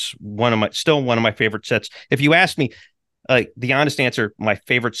 it's still one of my favorite sets. If you ask me, the honest answer, my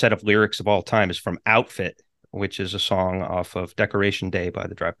favorite set of lyrics of all time is from Outfit, which is a song off of Decoration Day by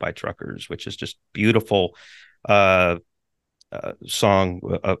the Drive-By Truckers, which is just beautiful. Song,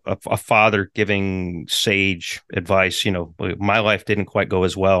 a father giving sage advice. My life didn't quite go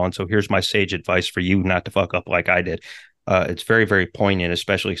as well, and so here's my sage advice for you not to fuck up like I did. It's very, very poignant,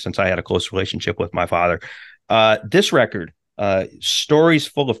 especially since I had a close relationship with my father. This record, stories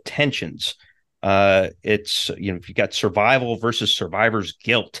full of tensions. It's you've got survival versus survivor's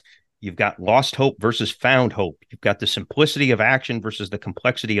guilt. You've got lost hope versus found hope. You've got the simplicity of action versus the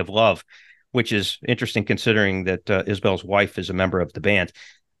complexity of love, which is interesting considering that Isbell's wife is a member of the band.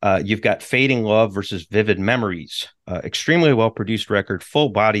 You've got fading love versus vivid memories. Extremely well-produced record, full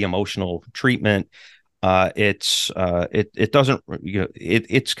body emotional treatment. It's kind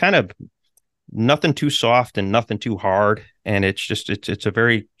of nothing too soft and nothing too hard. And it's a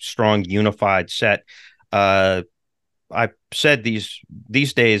very strong, unified set. I've said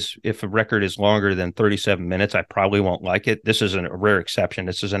these days, if a record is longer than 37 minutes, I probably won't like it. This is a rare exception.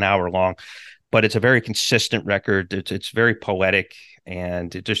 This is an hour long, but it's a very consistent record. It's very poetic,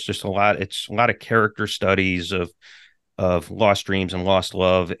 and it's just a lot. It's a lot of character studies of lost dreams and lost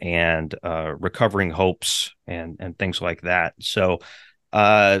love and recovering hopes and things like that. So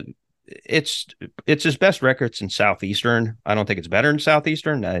it's his best records in Southeastern. I don't think it's better in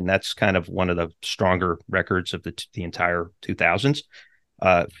Southeastern, and that's kind of one of the stronger records of the entire 2000s,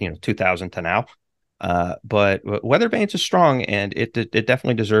 2000 to now. But Weather Vanes is strong, and it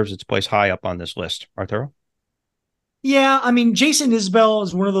definitely deserves its place high up on this list. Arturo? Yeah, I mean, Jason Isbell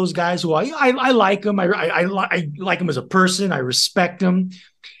is one of those guys who I like him. I like him as a person. I respect him,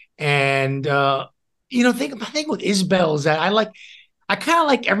 and think with Isbell is that I kind of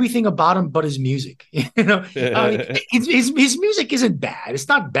like everything about him but his music. His music isn't bad. It's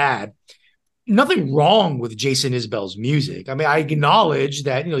not bad. Nothing wrong with Jason Isbell's music. I mean, I acknowledge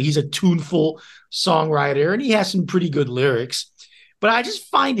that, he's a tuneful songwriter and he has some pretty good lyrics, but I just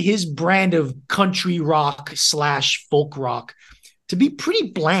find his brand of country rock / folk rock to be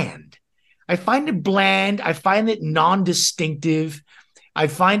pretty bland. I find it bland. I find it non-distinctive. I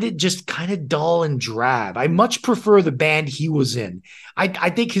find it just kind of dull and drab. I much prefer the band he was in. I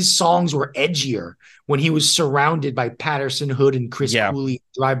think his songs were edgier when he was surrounded by Patterson Hood and Chris Cooley,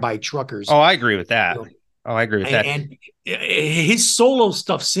 Drive-By Truckers. Oh, I agree with that. And his solo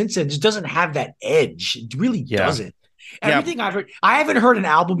stuff since then just doesn't have that edge. It really doesn't. Everything I've heard, I haven't heard an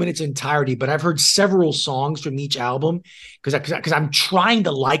album in its entirety, but I've heard several songs from each album because I'm trying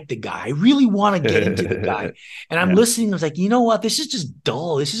to like the guy. I really want to get into the guy, and I'm listening. I was like, you know what? This is just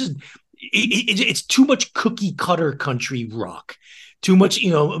dull. This is it's too much cookie cutter country rock. Too much,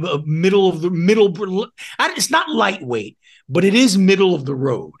 middle. It's not lightweight, but it is middle of the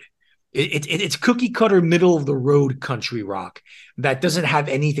road. It's cookie cutter, middle of the road country rock that doesn't have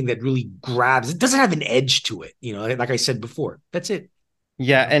anything that really grabs. It doesn't have an edge to it, like I said before. That's it.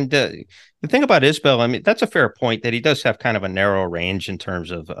 Yeah, and the thing about Isbell, I mean, that's a fair point that he does have kind of a narrow range in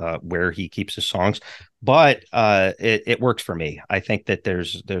terms of where he keeps his songs, but it works for me. I think that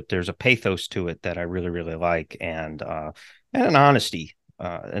there's a pathos to it that I really, really like, and an honesty.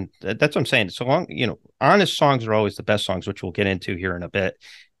 And that's what I'm saying. So long, honest songs are always the best songs, which we'll get into here in a bit.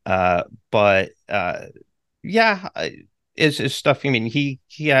 But yeah, is stuff. I mean, he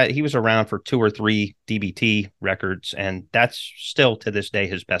was around for 2 or 3 DBT records, and that's still to this day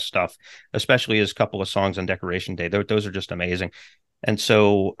his best stuff, especially his couple of songs on Decoration Day. Those are just amazing. And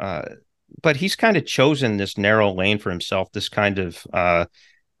so, but he's kind of chosen this narrow lane for himself, this kind of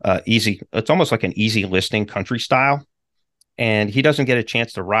easy. It's almost like an easy listening country style, and he doesn't get a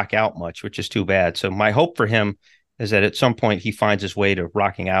chance to rock out much, which is too bad. So my hope for him is that at some point he finds his way to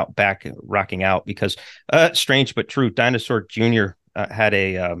rocking out because strange but true, Dinosaur Jr. Had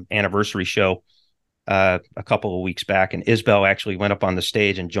a anniversary show a couple of weeks back, and Isbell actually went up on the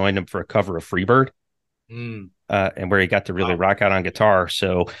stage and joined him for a cover of Freebird, and where he got to really rock out on guitar.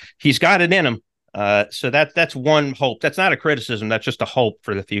 So he's got it in him. So that's one hope. That's not a criticism. That's just a hope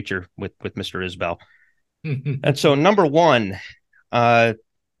for the future with Mr. Isbell. And so number one,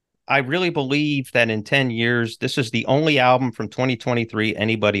 I really believe that in 10 years, this is the only album from 2023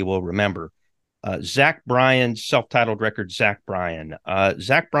 anybody will remember. Zach Bryan's self-titled record, Zach Bryan.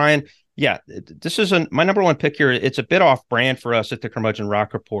 Zach Bryan, yeah, this is my number one pick here. It's a bit off brand for us at the Curmudgeon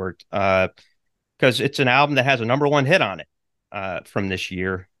Rock Report because it's an album that has a number one hit on it from this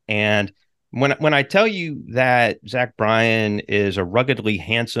year. And when I tell you that Zach Bryan is a ruggedly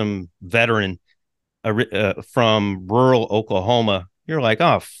handsome veteran from rural Oklahoma, you're like,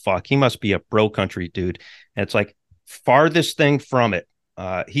 oh, fuck, he must be a bro country dude. And it's like, farthest thing from it.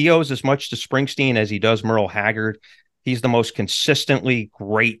 He owes as much to Springsteen as he does Merle Haggard. He's the most consistently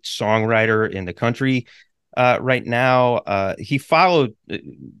great songwriter in the country right now. He followed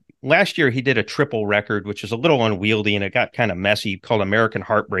last year. He did a triple record, which is a little unwieldy and it got kind of messy, called American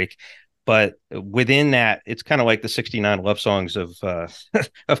Heartbreak. But within that, it's kind of like the 69 love songs of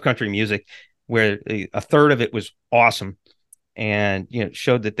of country music, where a third of it was awesome and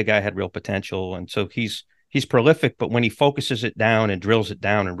showed that the guy had real potential. And so he's prolific, but when he focuses it down and drills it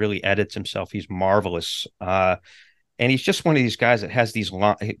down and really edits himself, he's marvelous. And he's just one of these guys that has these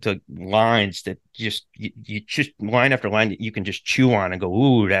lines that you just line after line that you can just chew on and go,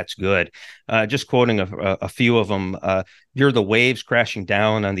 ooh, that's good. Just quoting a few of them. You're the waves crashing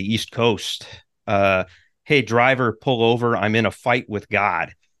down on the East Coast. Hey, driver, pull over. I'm in a fight with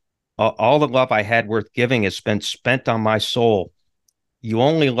God. All the love I had worth giving has been spent on my soul. You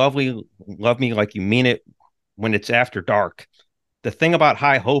only love me like you mean it when it's after dark. The thing about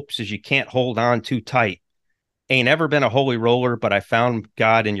high hopes is you can't hold on too tight. Ain't ever been a holy roller, but I found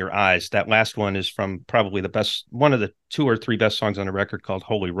God in your eyes. That last one is from probably one of the 2 or 3 best songs on the record, called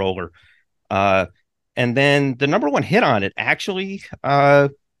Holy Roller. And then the number one hit on it actually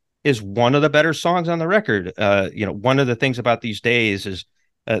is one of the better songs on the record. One of the things about these days is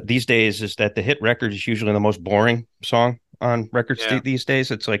that the hit record is usually the most boring song on records these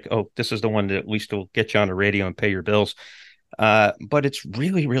days. It's like, oh, this is the one that at least will get you on the radio and pay your bills. But it's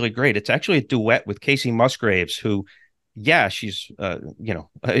really, really great. It's actually a duet with Casey Musgraves, who, she's,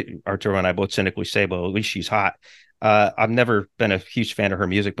 Arturo and I both cynically say, well, at least she's hot. I've never been a huge fan of her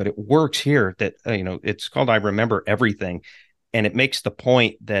music, but it works here that, it's called I Remember Everything. And it makes the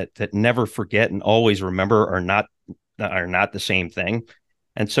point that never forget and always remember are not the same thing.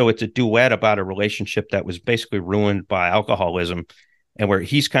 And so it's a duet about a relationship that was basically ruined by alcoholism, and where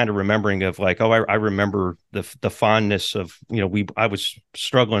he's kind of remembering of like, oh, I remember the fondness of, I was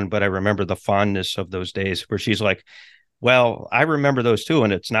struggling, but I remember the fondness of those days, where she's like, well, I remember those too,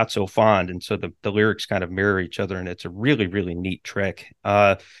 and it's not so fond. And so the lyrics kind of mirror each other, and it's a really, really neat trick.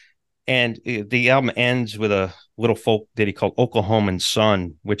 And the album ends with a little folk ditty called Oklahoman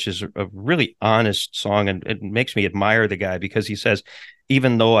Sun, which is a really honest song. And it makes me admire the guy, because he says,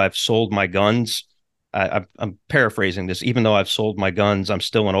 even though I've sold my guns, I'm paraphrasing this, even though I've sold my guns, I'm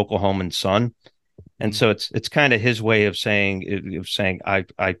still an Oklahoman son. And so it's kind of his way of saying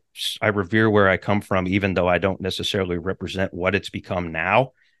I revere where I come from, even though I don't necessarily represent what it's become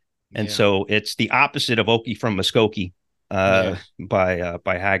now. And so it's the opposite of Okie from Muskogee by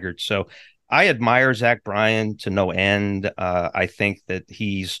Haggard. So I admire Zach Bryan to no end. I think that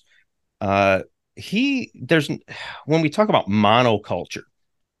when we talk about monoculture,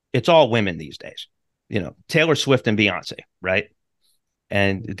 it's all women these days. Taylor Swift and Beyonce, right?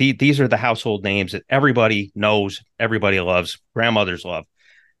 And these are the household names that everybody knows, everybody loves, grandmothers love.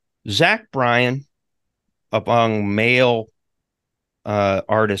 Zach Bryan, among male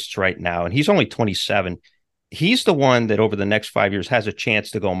artists right now, and he's only 27, he's the one that over the next 5 years has a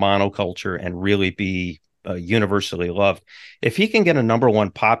chance to go monoculture and really be universally loved. If he can get a number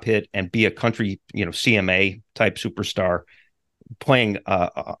one pop hit and be a country, CMA type superstar, playing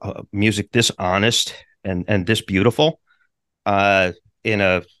music this honest and this beautiful in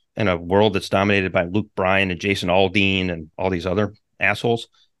a world that's dominated by Luke Bryan and Jason Aldean and all these other assholes,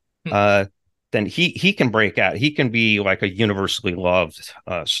 uh, then he can break out. He can be like a universally loved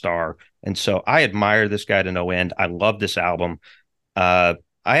star. And so I admire this guy to no end. I love this album. I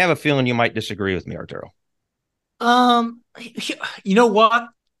have a feeling you might disagree with me, Arturo. Um, you know what?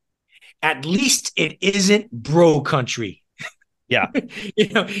 At least it isn't bro country. Yeah.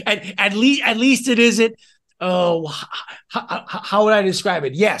 At least it isn't. Oh, how would I describe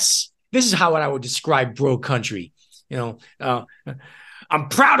it? Yes, this is how I would describe bro country. I'm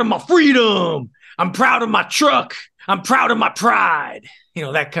proud of my freedom. I'm proud of my truck. I'm proud of my pride.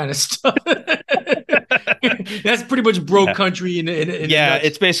 That kind of stuff. That's pretty much bro country.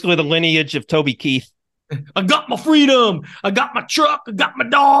 It's basically the lineage of Toby Keith. I got my freedom. I got my truck. I got my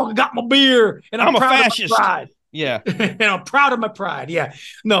dog. I got my beer. And I'm proud a fascist. Of my pride. Yeah. And I'm proud of my pride. Yeah.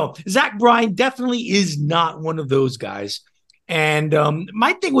 No, Zach Bryan definitely is not one of those guys. And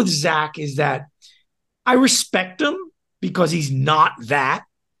my thing with Zach is that I respect him because he's not that.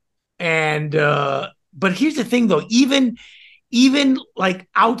 And but here's the thing though, even like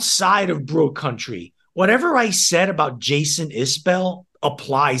outside of bro country, whatever I said about Jason Isbell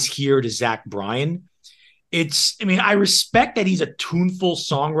applies here to Zach Bryan. I respect that he's a tuneful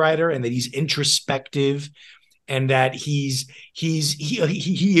songwriter and that he's introspective and that he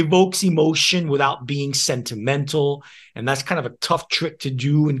evokes emotion without being sentimental. And that's kind of a tough trick to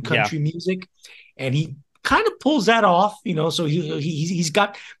do in country music. And he kind of pulls that off, so he's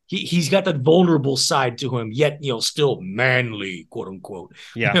got that vulnerable side to him, yet, still manly, quote unquote.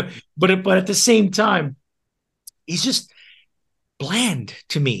 Yeah. But at the same time, he's just bland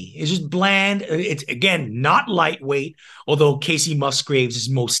to me. It's just bland. It's, again, not lightweight, although Casey Musgraves is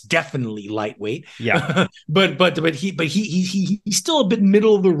most definitely lightweight. Yeah. but he's still a bit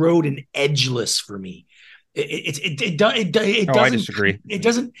middle of the road and edgeless for me. It doesn't. I disagree. It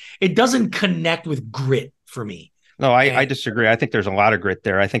doesn't connect with grit for me. No, I disagree. I think there's a lot of grit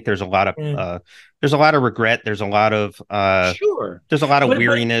there. I think there's a lot of regret. There's a lot of There's a lot of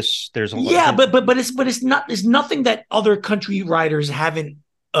weariness. There's a lot but it's nothing that other country writers haven't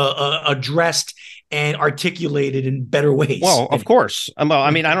addressed and articulated in better ways. Well, of course. Well,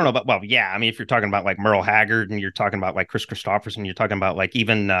 I mean, I don't know, but if you're talking about like Merle Haggard and you're talking about like Chris Christopherson, you're talking about like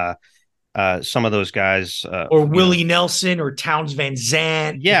even some of those guys, or Willie Nelson or Townes Van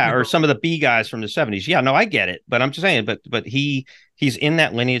Zandt, or some of the B guys from the 70s. Yeah, no, I get it, but I'm just saying, but he's in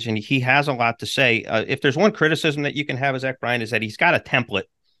that lineage and he has a lot to say. If there's one criticism that you can have of Zach Bryan is that he's got a template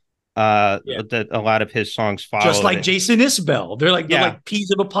that a lot of his songs follow, just like Jason Isbell. They're like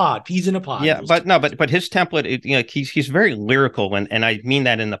peas in a pod. Yeah, but his template, he's very lyrical, and I mean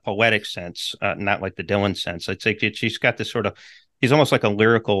that in the poetic sense, not like the Dylan sense. It's like he's got this sort of. He's almost like a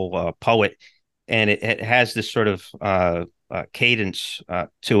lyrical poet, and it has this sort of cadence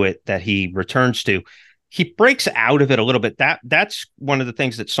to it that he returns to. He breaks out of it a little bit. That's one of the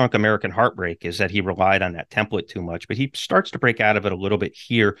things that sunk American Heartbreak is that he relied on that template too much. But he starts to break out of it a little bit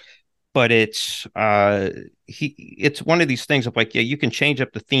here. But it's one of these things of like, you can change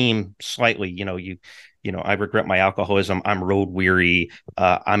up the theme slightly. I regret my alcoholism. I'm road weary.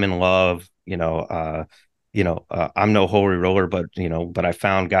 I'm in love. I'm no holy roller, but I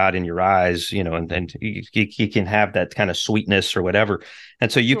found God in your eyes, and you can have that kind of sweetness or whatever.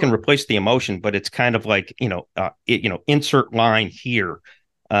 And so you can replace the emotion, but it's kind of like, insert line here.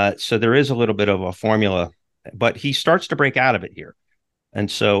 So there is a little bit of a formula, but he starts to break out of it here. And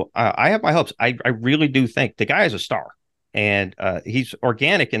so I have my hopes. I really do think the guy is a star, and he's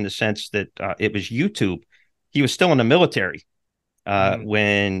organic in the sense that it was YouTube. He was still in the military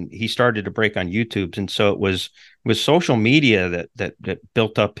when he started to break on YouTube. And so it was social media that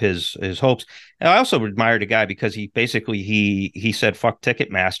built up his hopes. And I also admired the guy because he basically, he said, fuck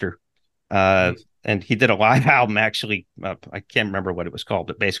Ticketmaster. And he did a live album, actually. I can't remember what it was called,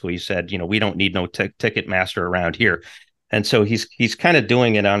 but basically he said, we don't need no Ticketmaster around here. And so he's kind of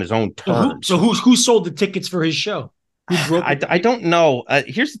doing it on his own terms. So who sold the tickets for his show? I don't know.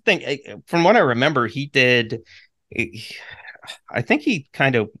 Here's the thing. From what I remember, he did. I think he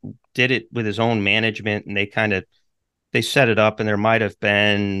kind of did it with his own management, and they set it up, and there might have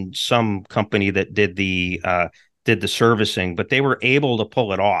been some company that did the servicing, but they were able to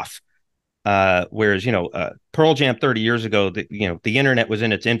pull it off. Whereas, Pearl Jam 30 years ago, the internet was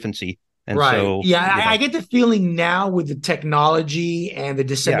in its infancy. And right. So, I get the feeling now with the technology and the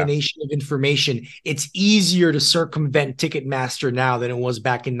dissemination of information, it's easier to circumvent Ticketmaster now than it was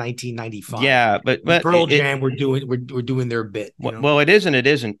back in 1995. Yeah, but Pearl Jam were doing their bit. Well, it is and it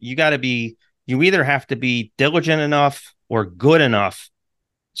isn't. You either have to be diligent enough or good enough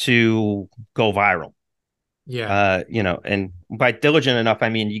to go viral. Yeah. And by diligent enough, I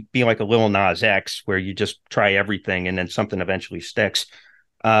mean you be like a Lil Nas X, where you just try everything and then something eventually sticks.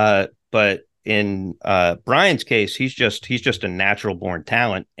 But in Brian's case, he's just a natural born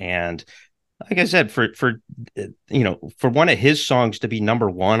talent. And like I said, for one of his songs to be number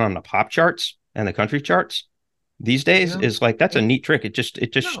one on the pop charts and the country charts these days is like, that's a neat trick.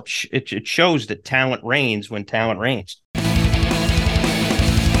 It shows that talent reigns when talent reigns.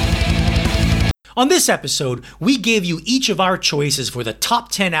 On this episode, we gave you each of our choices for the top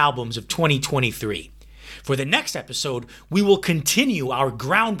 10 albums of 2023. For the next episode, we will continue our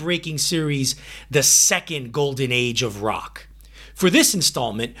groundbreaking series, The Second Golden Age of Rock. For this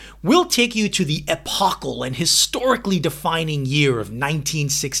installment, we'll take you to the epochal and historically defining year of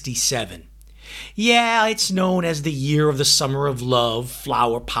 1967. Yeah, it's known as the year of the summer of love,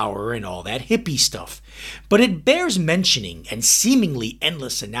 flower power, and all that hippie stuff. But it bears mentioning and seemingly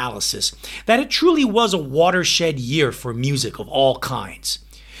endless analysis that it truly was a watershed year for music of all kinds.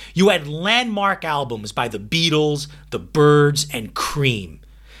 You had landmark albums by the Beatles, the Byrds, and Cream.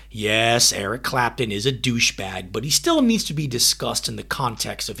 Yes, Eric Clapton is a douchebag, but he still needs to be discussed in the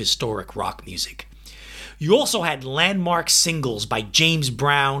context of historic rock music. You also had landmark singles by James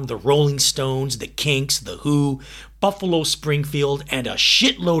Brown, the Rolling Stones, the Kinks, the Who, Buffalo Springfield, and a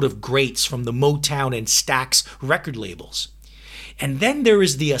shitload of greats from the Motown and Stax record labels. And then there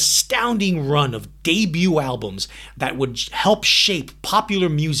is the astounding run of debut albums that would help shape popular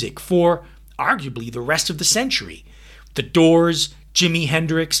music for, arguably, the rest of the century. The Doors, Jimi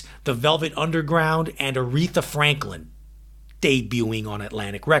Hendrix, the Velvet Underground, and Aretha Franklin. Debuting on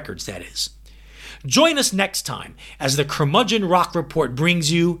Atlantic Records, that is. Join us next time as the Curmudgeon Rock Report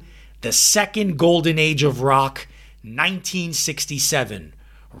brings you The Second Golden Age of Rock, 1967.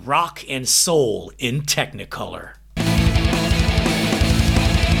 Rock and Soul in Technicolor.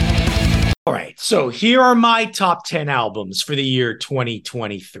 All right, so here are my top 10 albums for the year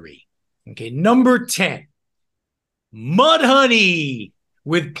 2023. Okay, number 10, Mudhoney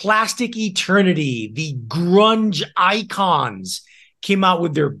with Plastic Eternity. The grunge icons came out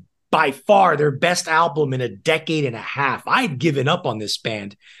with by far their best album in a decade and a half. I'd given up on this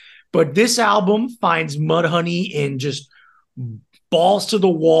band, but this album finds Mudhoney in just balls to the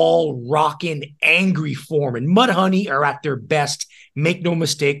wall, rockin' angry form. And Mudhoney are at their best. Make no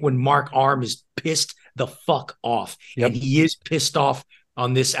mistake, when Mark Arm is pissed the fuck off. Yep. And he is pissed off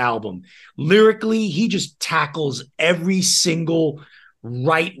on this album. Lyrically, he just tackles every single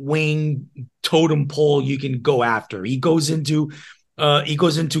right-wing totem pole you can go after. He goes into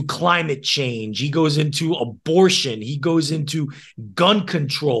climate change. He goes into abortion. He goes into gun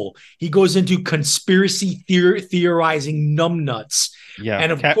control. He goes into conspiracy theorizing numbnuts. Yeah,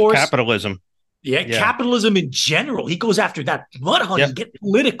 and of course, capitalism. Yeah, capitalism in general. He goes after that. Mudhoney, yep. Get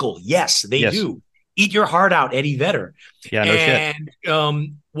political. Yes, they do. Eat your heart out, Eddie Vedder. Yeah, no shit.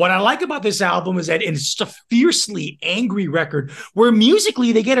 What I like about this album is that it's just a fiercely angry record where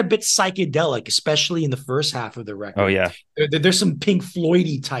musically they get a bit psychedelic, especially in the first half of the record. Oh, yeah. There's some Pink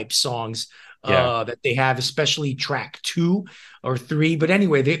Floyd-y type songs that they have, especially track 2 or 3. But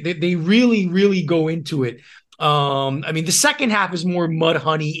anyway, they really, really go into it. I mean, the second half is more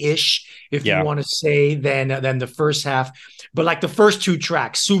Mudhoney-ish, if you want to say, than the first half. But like the first 2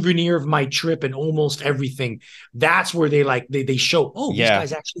 tracks, Souvenir of My Trip and Almost Everything, that's where they show, these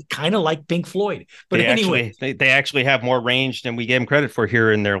guys actually kind of like Pink Floyd. But anyway, they actually have more range than we gave them credit for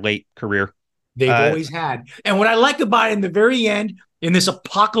here in their late career. They've always had. And what I like about it in the very end, in this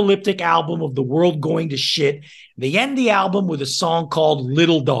apocalyptic album of the world going to shit, they end the album with a song called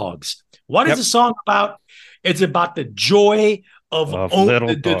Little Dogs. What is the song about? It's about the joy of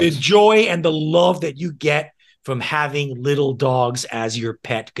the joy and the love that you get from having little dogs as your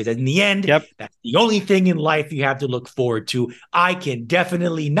pet. Because in the end, that's the only thing in life you have to look forward to. I can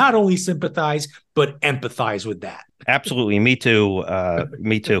definitely not only sympathize, but empathize with that. Absolutely. Me too.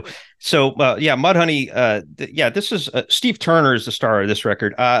 Me too. So, Mudhoney, this is Steve Turner is the star of this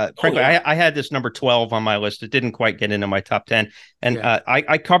record. Frankly, I had this number 12 on my list. It didn't quite get into my top 10. And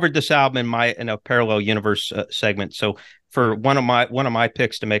I covered this album in a parallel universe segment. So for one of my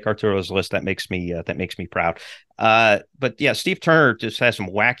picks to make Arturo's list, that makes me proud. But yeah, Steve Turner just has some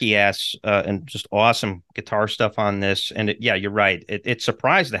wacky ass and just awesome guitar stuff on this. And you're right. It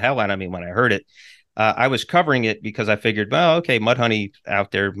surprised the hell out of me when I heard it. I was covering it because I figured, well, okay, Mudhoney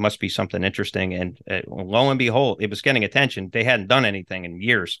out there must be something interesting. And lo and behold, it was getting attention. They hadn't done anything in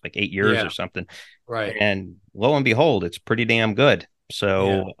years, like 8 years or something. Right. And lo and behold, it's pretty damn good.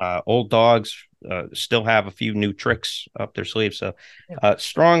 So Old Dogs still have a few new tricks up their sleeves. So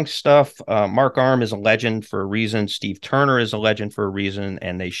strong stuff. Mark Arm is a legend for a reason. Steve Turner is a legend for a reason.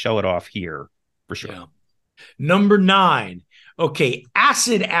 And they show it off here for sure. Yeah. Number 9. Okay,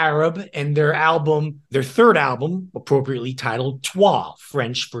 Acid Arab and their third album, appropriately titled Trois,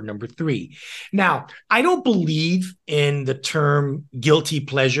 French for number 3. Now, I don't believe in the term guilty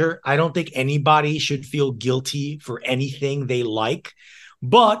pleasure. I don't think anybody should feel guilty for anything they like.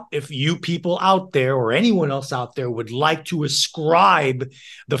 But if you people out there or anyone else out there would like to ascribe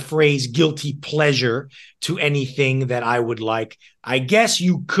the phrase guilty pleasure to anything that I would like, I guess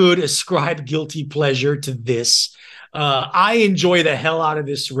you could ascribe guilty pleasure to this. I enjoy the hell out of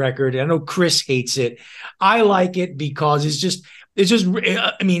this record. I know Chris hates it. I like it because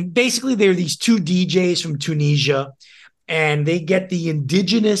I mean, basically they're these two DJs from Tunisia and they get the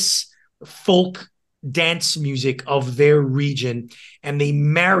indigenous folk dance music of their region and they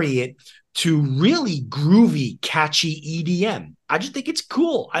marry it to really groovy, catchy EDM. I just think it's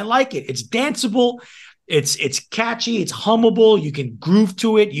cool. I like it. It's danceable. It's catchy, it's hummable. You can groove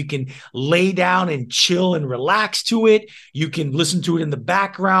to it. You can lay down and chill and relax to it. You can listen to it in the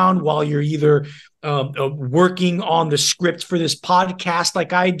background while you're either working on the script for this podcast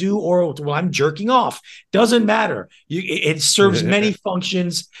like I do, or while I'm jerking off. Doesn't matter. It serves many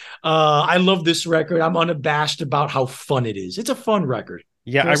functions. I love this record. I'm unabashed about how fun it is. It's a fun record.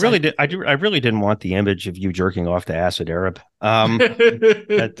 Yeah, I really did. I really didn't want the image of you jerking off to Acid Arab.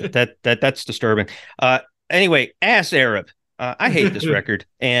 That's disturbing. Anyway, Acid Arab. I hate this record,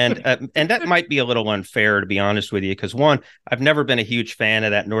 and that might be a little unfair, to be honest with you, because one, I've never been a huge fan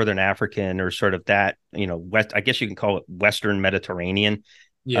of that Northern African or sort of that, West. I guess you can call it Western Mediterranean.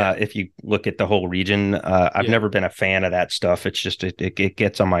 Yeah. If you look at the whole region, I've never been a fan of that stuff. It's just it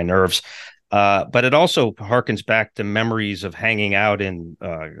gets on my nerves. But it also harkens back to memories of hanging out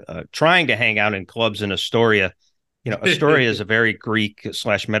trying to hang out in clubs in Astoria. Astoria is a very Greek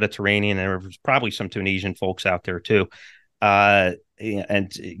 / Mediterranean, and there's probably some Tunisian folks out there too. And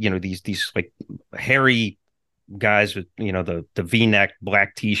these like hairy guys with, the V-neck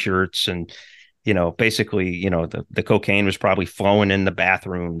black T-shirts and, basically, the cocaine was probably flowing in the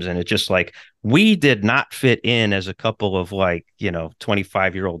bathrooms, and it just like, we did not fit in as a couple of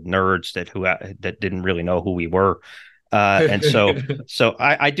 25-year-old nerds that didn't really know who we were. And so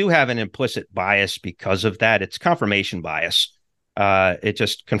I do have an implicit bias because of that. It's confirmation bias. It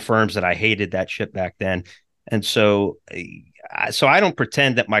just confirms that I hated that shit back then. And so I don't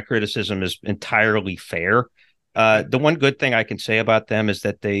pretend that my criticism is entirely fair. The one good thing I can say about them is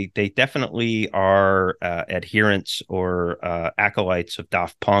that they definitely are adherents or acolytes of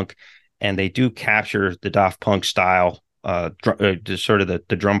Daft Punk, and they do capture the Daft Punk style, sort of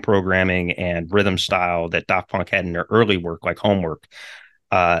the drum programming and rhythm style that Daft Punk had in their early work, like Homework.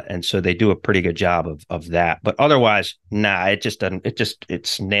 And so they do a pretty good job of that. But otherwise, nah, it just doesn't.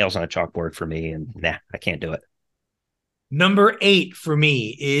 It's nails on a chalkboard for me, and nah, I can't do it. Number 8 for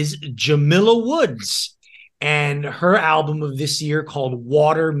me is Jamila Woods and her album of this year called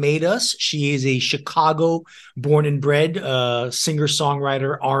Water Made Us. She is a Chicago born and bred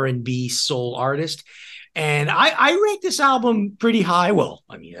singer-songwriter, R&B soul artist. And I rate this album pretty high. Well,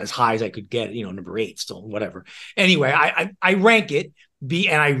 I mean, as high as I could get, number 8 still, whatever. Anyway, I rank it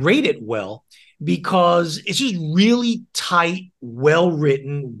and I rate it well because it's just really tight,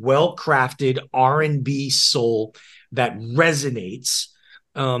 well-written, well-crafted R&B soul that resonates.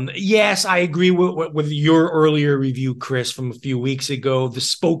 Yes, I agree with your earlier review, Chris, from a few weeks ago. The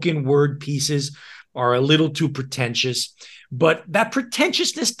spoken word pieces are a little too pretentious, but that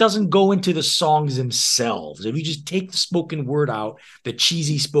pretentiousness doesn't go into the songs themselves. If you just take the spoken word out, the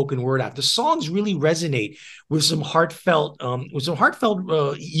cheesy spoken word out, the songs really resonate with some heartfelt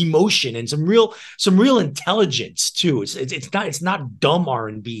emotion and some real intelligence too. It's not dumb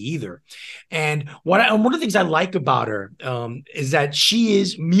R&B either. And one of the things I like about her is that she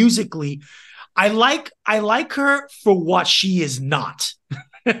is musically, I like her for what she is not.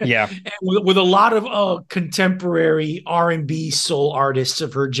 Yeah. with a lot of contemporary R&B soul artists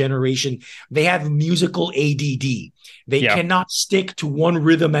of her generation, they have musical ADD. They cannot stick to one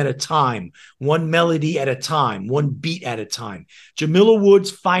rhythm at a time, one melody at a time, one beat at a time. Jamila Woods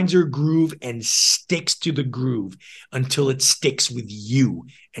finds her groove and sticks to the groove until it sticks with you.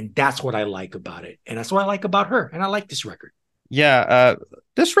 And that's what I like about it. And that's what I like about her. And I like this record. Yeah,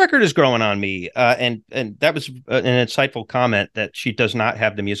 this record is growing on me, and that was an insightful comment that she does not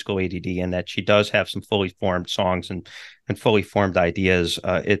have the musical ADD, and that she does have some fully formed songs and fully formed ideas.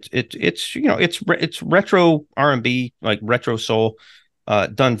 It's retro R&B, like retro soul,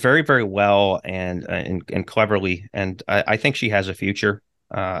 done very, very well and cleverly, and I think she has a future.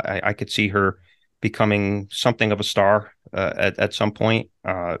 I could see her becoming something of a star at some point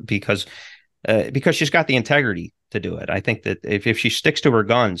because she's got the integrity to do it. I think that if she sticks to her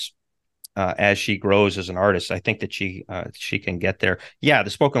guns, as she grows as an artist. I think that she can get there. Yeah, the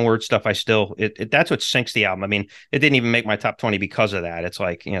spoken word stuff, I still that's what sinks the album. I mean, it didn't even make my top 20 because of that. It's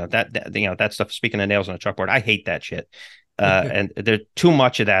like, that stuff. Speaking of nails on a chalkboard, I hate that shit. And there's too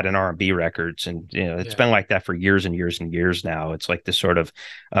much of that in R&B records, and it's been like that for years and years and years now. It's like this sort of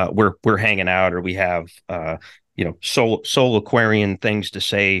we're hanging out, or we have soul Aquarian things to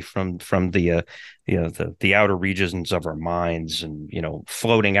say from the outer regions of our minds, and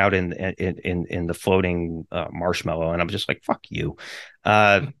floating out in the floating marshmallow. And I'm just like, fuck you.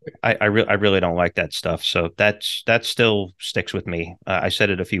 I really don't like that stuff. So that still sticks with me. I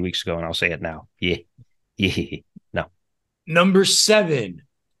said it a few weeks ago, and I'll say it now. No. Number 7,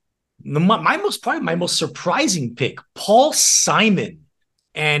 my most surprising pick, Paul Simon.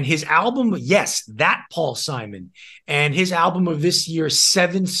 And his album, yes, that Paul Simon, and his album of this year,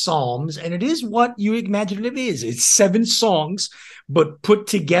 7 Psalms. And it is what you imagine it is. It's 7 songs, but put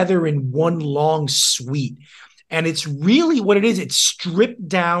together in one long suite. And it's really what it is. It's stripped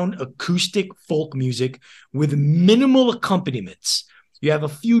down acoustic folk music with minimal accompaniments. You have a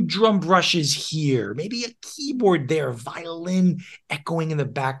few drum brushes here, maybe a keyboard there, violin echoing in the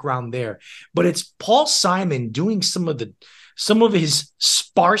background there. But it's Paul Simon doing some of his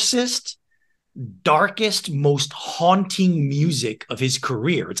sparsest, darkest, most haunting music of his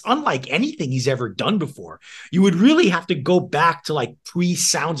career. It's unlike anything he's ever done before. You would really have to go back to like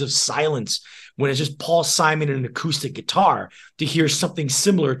pre-Sounds of Silence, when it's just Paul Simon and an acoustic guitar, to hear something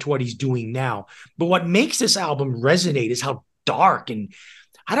similar to what he's doing now. But what makes this album resonate is how dark, and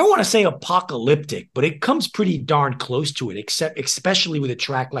I don't want to say apocalyptic, but it comes pretty darn close to it, especially with a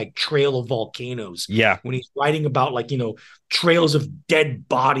track like Trail of Volcanoes. Yeah. When he's writing about trails of dead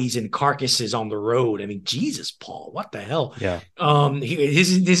bodies and carcasses on the road. I mean, Jesus, Paul, what the hell? Yeah.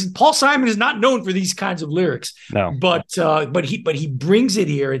 Paul Simon is not known for these kinds of lyrics. No. But he brings it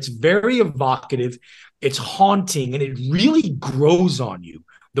here. It's very evocative. It's haunting, and it really grows on you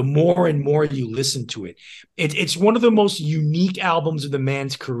the more and more you listen to it. It's one of the most unique albums of the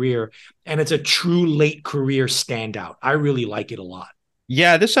man's career, and it's a true late career standout. I really like it a lot.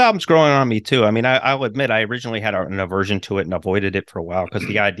 Yeah, this album's growing on me too. I mean, I'll admit I originally had an aversion to it and avoided it for a while, because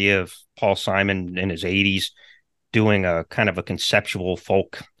the idea of Paul Simon in his 80s doing a kind of a conceptual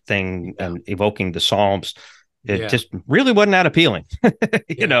folk thing and evoking the Psalms, it just really wasn't that appealing.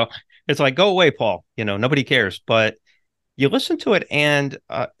 It's like, go away, Paul. Nobody cares. But you listen to it, and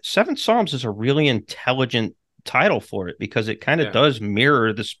 7 Psalms is a really intelligent title for it, because it kind of does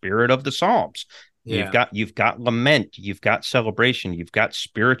mirror the spirit of the Psalms. Yeah. You've got lament, you've got celebration, you've got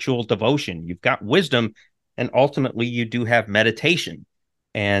spiritual devotion, you've got wisdom, and ultimately you do have meditation.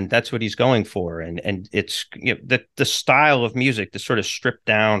 And that's what he's going for. And it's the style of music, the sort of stripped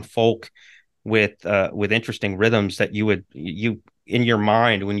down folk with interesting rhythms that you in your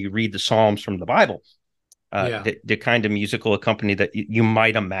mind when you read the Psalms from the Bible. The kind of musical accompaniment that you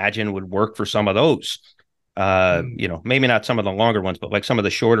might imagine would work for some of those. Maybe not some of the longer ones, but like some of the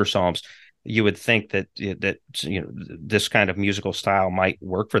shorter Psalms, you would think that this kind of musical style might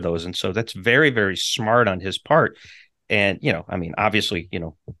work for those. And so that's very, very smart on his part. And, I mean, obviously,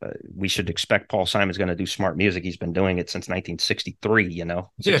 we should expect Paul Simon's going to do smart music. He's been doing it since 1963,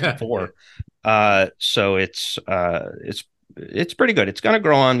 64. So it's pretty good. It's going to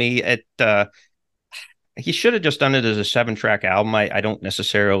grow on me. He should have just done it as a 7-track album. I don't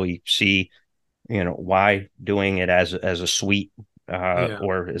necessarily see, why doing it as a suite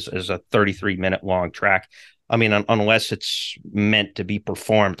or as a 33-minute long track. I mean, unless it's meant to be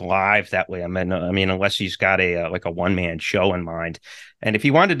performed live that way. I mean, unless he's got a one-man show in mind. And if he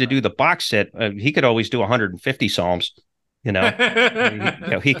wanted to do the box set, he could always do 150 Psalms. He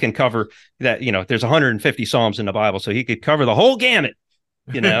can cover that. There's 150 Psalms in the Bible, so he could cover the whole gamut.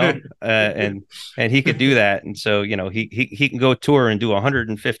 And he could do that. And so, he can go tour and do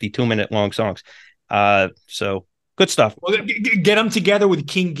 150 2-minute long songs. So good stuff. Well, get them together with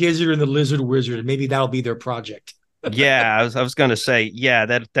King Gizzard and the Lizard Wizard, and maybe that'll be their project. Yeah, I was going to say,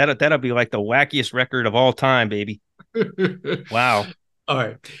 that'll be like the wackiest record of all time, baby. Wow. All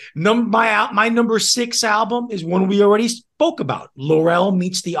right. My number 6 album is one we already spoke about. Laurel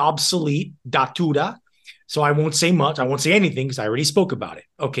Meets the Obsolete, Datura. So I won't say much. I won't say anything because I already spoke about it.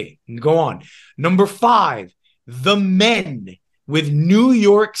 Okay, go on. Number 5, The Men with New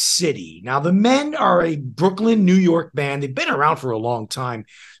York City. Now, The Men are a Brooklyn, New York band. They've been around for a long time.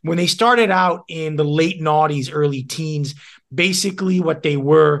 When they started out in the late noughties, early teens, basically what they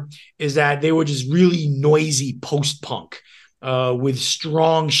were is that they were just really noisy post-punk with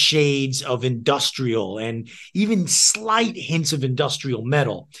strong shades of industrial and even slight hints of industrial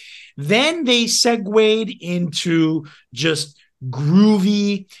metal. Then they segued into just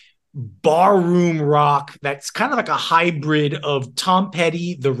groovy, barroom rock that's kind of like a hybrid of Tom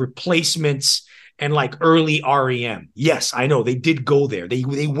Petty, The Replacements, and like early REM. Yes, I know they did go there.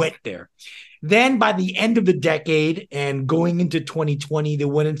 They went there. Then by the end of the decade and going into 2020, they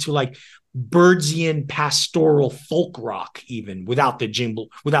went into like Birdsian pastoral folk rock, even without the jingle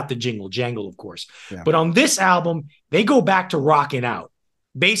jangle, of course. Yeah. But on this album, they go back to rocking out.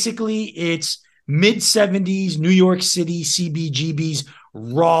 Basically, it's mid 70s New York City CBGB's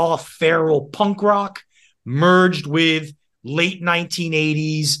raw feral punk rock merged with late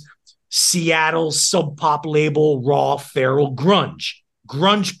 1980s Seattle sub pop label raw feral grunge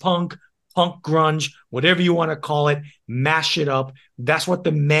punk, punk grunge, whatever you want to call it, mash it up. That's what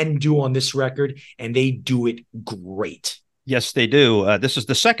the Men do on this record, and they do it great. Yes, they do. This is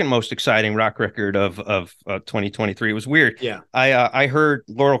the second most exciting rock record of 2023. It was weird. Yeah, I heard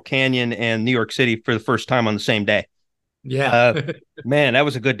Laurel Canyon and New York City for the first time on the same day. Yeah, man, that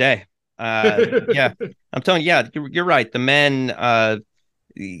was a good day. Yeah, I'm telling you, yeah, you're right. The Men,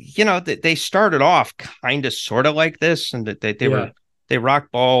 they started off kind of sort of like this, and they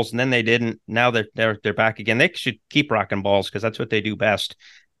rocked balls, and then they didn't. Now they're back again. They should keep rocking balls because that's what they do best.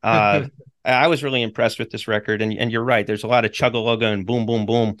 I was really impressed with this record, and you're right. There's a lot of chugga-lugga and boom, boom,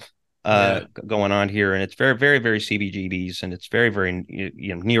 boom going on here, and it's very, very, very CBGBs, and it's very, very,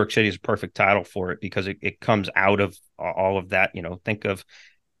 New York City is a perfect title for it because it comes out of all of that. Think of,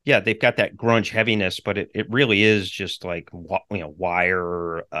 they've got that grunge heaviness, but it really is just like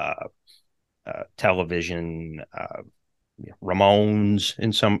Wire, Television, Ramones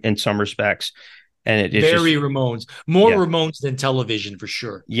in some respects. And it's very just, Ramones, more Ramones than Television for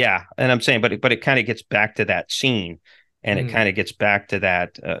sure. Yeah, and I'm saying, but it kind of gets back to that scene, and it kind of gets back to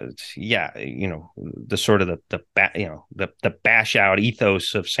that, the sort of the bash out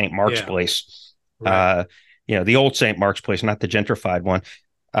ethos of St. Mark's Place, right. The old St. Mark's Place, not the gentrified one.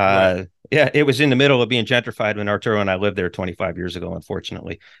 Right. Yeah, it was in the middle of being gentrified when Arturo and I lived there 25 years ago,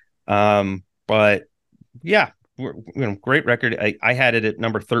 unfortunately. But yeah, great record. I had it at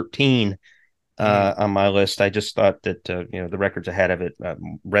number 13. On my list. I just thought that the records ahead of it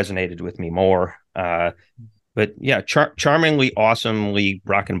resonated with me more. But yeah, charmingly, awesomely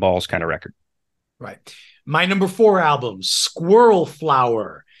rockin' balls kind of record. Right. My number 4 album, Squirrel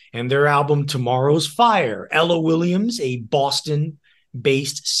Flower, and their album Tomorrow's Fire. Ella Williams, a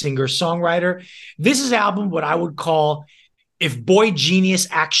Boston-based singer-songwriter. This is an album what I would call, if Boy Genius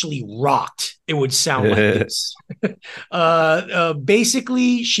actually rocked, it would sound like this.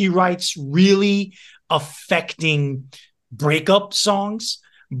 Basically, she writes really affecting breakup songs,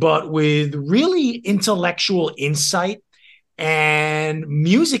 but with really intellectual insight. And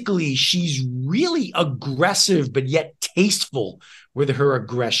musically, she's really aggressive, but yet tasteful with her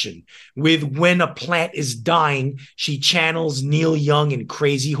aggression. With When a Plant is Dying, she channels Neil Young and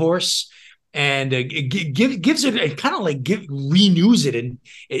Crazy Horse. And it gives it kind of like renews it, and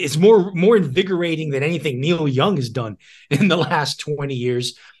it's more invigorating than anything Neil Young has done in the last 20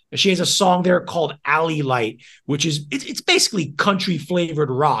 years. She has a song there called Alley Light, which is it's basically country flavored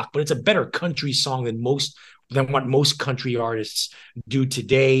rock, but it's a better country song than what most country artists do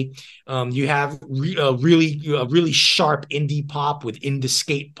today. You have really sharp indie pop with In the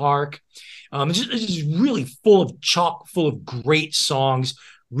Skate Park. It's just really full of great songs.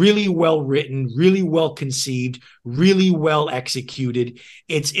 Really well written, really well conceived, really well executed.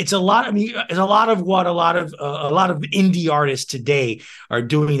 It's a lot. I mean, it's a lot of what a lot of indie artists today are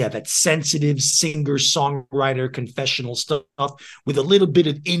doing. That sensitive singer songwriter confessional stuff with a little bit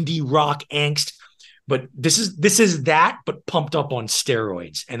of indie rock angst. But this is that, but pumped up on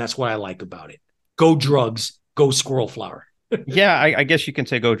steroids, and that's what I like about it. Go drugs, go Squirrel Flower. Yeah, I guess you can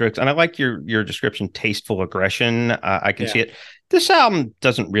say go drugs, and I like your description, tasteful aggression. I can see it. This album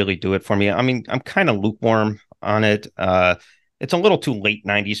doesn't really do it for me. I mean, I'm kind of lukewarm on it. It's a little too late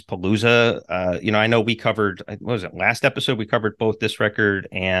 90s Palooza. I know we covered, what was it, last episode? We covered both this record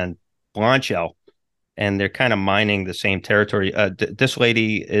and Blondshell, and they're kind of mining the same territory. This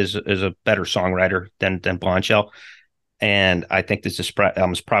lady is a better songwriter than Blondshell. And I think this is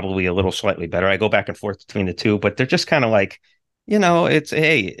probably a little slightly better. I go back and forth between the two, but they're just kind of like, it's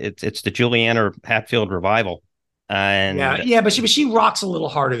the Juliana Hatfield revival. And but she rocks a little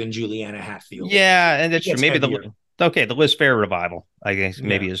harder than Juliana Hatfield. Yeah, and that's true. Maybe the Liz Phair revival, I guess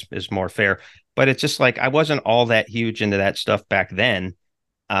maybe is more fair. But it's just like I wasn't all that huge into that stuff back then.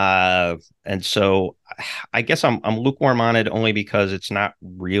 And so I guess I'm lukewarm on it only because it's not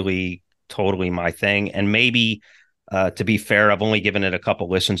really totally my thing. And maybe To be fair, I've only given it a couple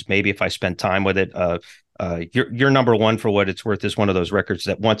listens. Maybe if I spend time with it, your number one, for what it's worth, is one of those records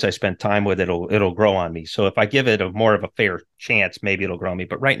that once I spend time with it, it'll grow on me. So if I give it a more of a fair chance, maybe it'll grow on me.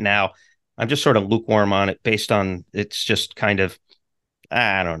 But right now, I'm just sort of lukewarm on it, based on it's just kind of,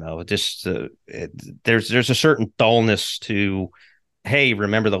 I don't know, just there's a certain dullness to, hey,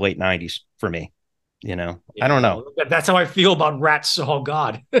 remember the late '90s for me. Yeah, I don't know. That's how I feel about Rat Saw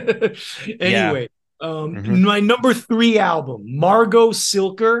God. Anyway, Mm-hmm. my number 3 album, Margot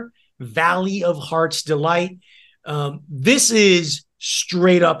Silker, Valley of Heart's Delight. This is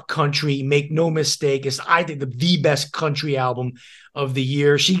straight up country. Make no mistake. It's, I think, the best country album of the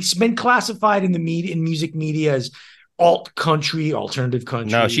year. She's been classified in the media, in music media, as alt country, alternative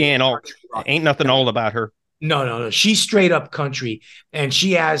country. No, she ain't alt. Ain't nothing old about her. No. She's straight up country, and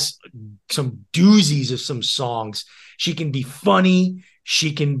she has some doozies of some songs. She can be funny.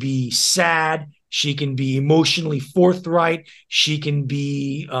 She can be sad. She can be emotionally forthright. She can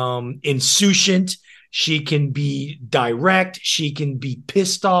be insouciant. She can be direct. She can be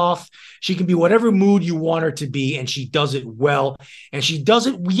pissed off. She can be whatever mood you want her to be, and she does it well. And she does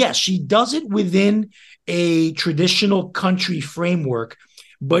it, yes, she does it within a traditional country framework,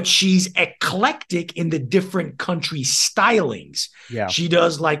 but she's eclectic in the different country stylings. Yeah. She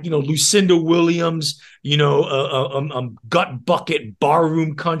does, like, Lucinda Williams, gut bucket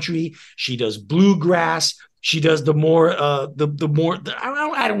barroom country. She does bluegrass. She does the more I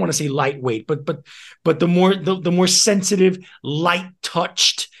don't want to say lightweight, but the more sensitive, light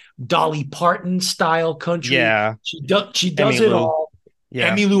touched Dolly Parton style country. Yeah. She does it all.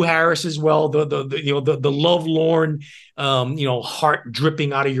 Yeah. Emmylou Harris as well. The lovelorn, heart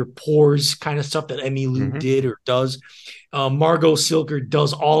dripping out of your pores kind of stuff that Emmylou did or does. Margot Silker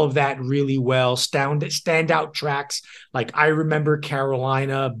does all of that really well. Standout tracks like I Remember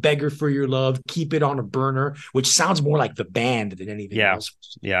Carolina, Beggar for Your Love, Keep It on a Burner, which sounds more like the band than anything else.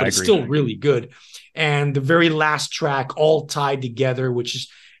 Yeah, but it's still really good. And the very last track, All Tied Together, which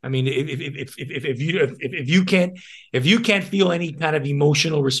is, I mean, if you can't feel any kind of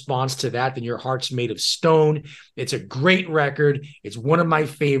emotional response to that, then your heart's made of stone. It's a great record. It's one of my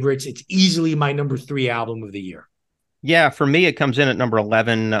favorites. It's easily my number 3 album of the year. Yeah, for me, it comes in at number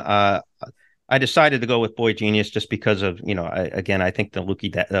 11. I decided to go with Boy Genius just because of, I think the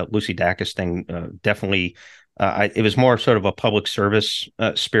Lucy Dacus thing definitely, it was more sort of a public service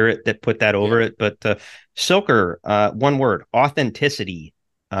spirit that put that over it. But Silker, one word, authenticity.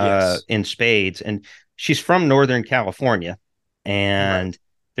 In spades, and she's from Northern California, and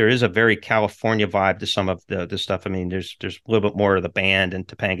there is a very California vibe to some of the stuff. I mean, there's a little bit more of the band in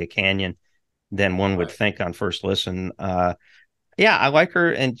Topanga Canyon than one would think on first listen. I like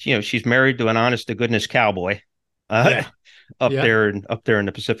her, and she's married to an honest to goodness cowboy there in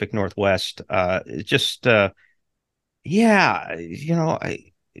the Pacific Northwest. There's just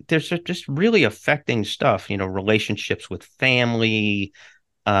really affecting stuff. Relationships with family.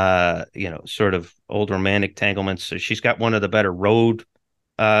 Sort of old romantic entanglements. So she's got one of the better road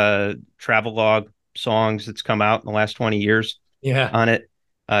travelogue songs that's come out in the last 20 years. On it.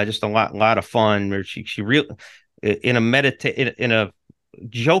 Just a lot of fun. Where she really in a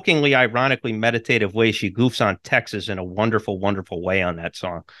jokingly, ironically meditative way, she goofs on Texas in a wonderful, wonderful way on that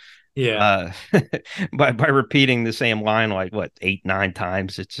song. Yeah. By repeating the same line like 8, 9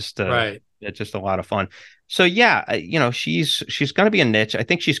 times. It's just it's just a lot of fun. So she's going to be a niche. I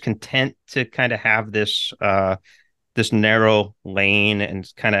think she's content to kind of have this narrow lane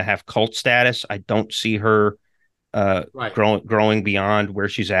and kind of have cult status. I don't see her growing beyond where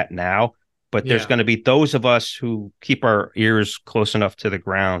she's at now. But there's going to be those of us who keep our ears close enough to the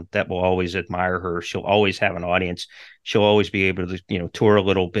ground that will always admire her. She'll always have an audience. She'll always be able to tour a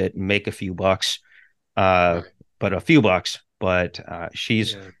little bit and make a few bucks. But a few bucks. But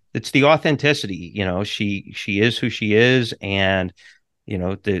she's. Yeah. It's the authenticity, she is who she is. And,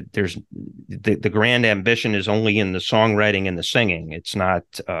 there's the grand ambition is only in the songwriting and the singing. It's not,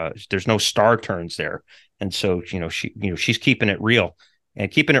 there's no star turns there. And so, she's keeping it real, and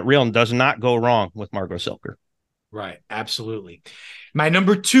keeping it real does not go wrong with Margot Silker. Right. Absolutely. My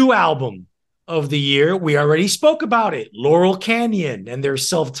number 2 album of the year, we already spoke about it, Laurel Canyon and their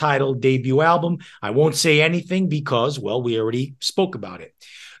self-titled debut album. I won't say anything because, we already spoke about it.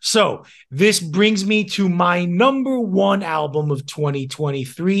 So this brings me to my number 1 album of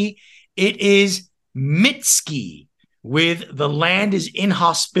 2023. It is Mitski with The Land is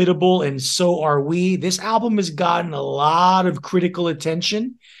Inhospitable and So Are We. This album has gotten a lot of critical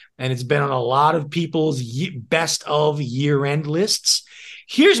attention, and it's been on a lot of people's best of year-end lists.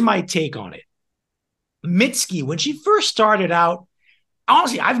 Here's my take on it. Mitski, when she first started out,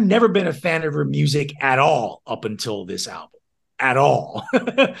 honestly, I've never been a fan of her music at all up until this album, at all.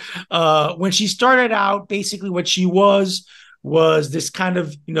 When she started out, basically what she was this kind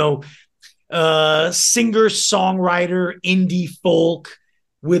of, singer songwriter, indie folk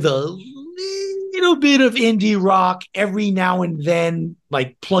with a little bit of indie rock every now and then,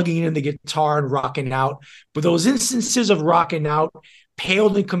 like plugging in the guitar and rocking out. But those instances of rocking out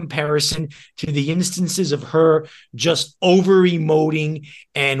paled in comparison to the instances of her just over emoting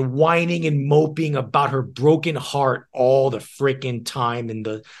and whining and moping about her broken heart all the freaking time in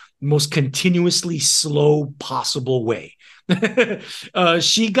the most continuously slow possible way.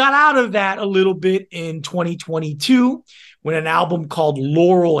 She got out of that a little bit in 2022 when an album called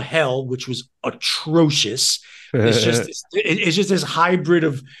Laurel Hell, which was atrocious. It's just this hybrid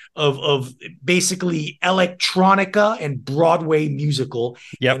of basically electronica and Broadway musical.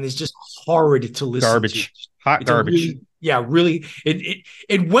 Yep. And it's just horrid to listen garbage. to. Hot garbage. Really. It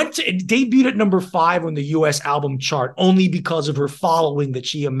debuted at number 5 on the US album chart only because of her following that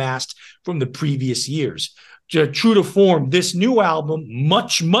she amassed from the previous years. True to form, this new album,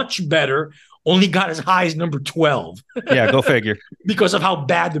 much, much better, only got as high as number 12. Yeah, go figure. Because of how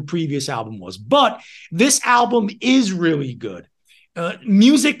bad the previous album was. But this album is really good.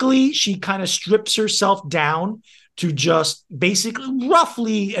 Musically, she kind of strips herself down to just basically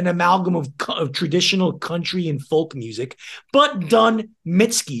roughly an amalgam of traditional country and folk music, but done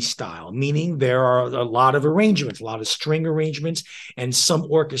Mitski style, meaning there are a lot of arrangements, a lot of string arrangements, and some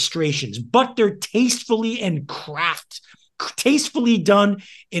orchestrations, but they're tastefully done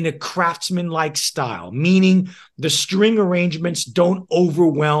in a craftsman-like style, meaning the string arrangements don't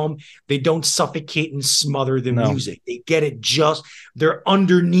overwhelm, they don't suffocate and smother the music. They get it they're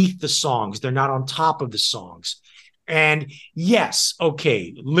underneath the songs, they're not on top of the songs. And yes,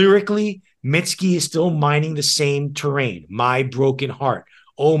 okay, lyrically, Mitski is still mining the same terrain. My broken heart.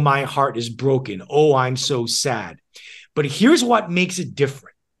 Oh, my heart is broken. Oh, I'm so sad. But here's what makes it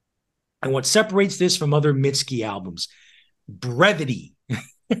different. And what separates this from other Mitski albums. Brevity.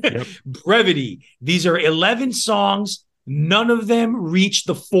 Yep. Brevity. These are 11 songs. None of them reach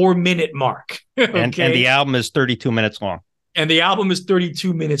the 4-minute mark. Okay? And the album is 32 minutes long. And the album is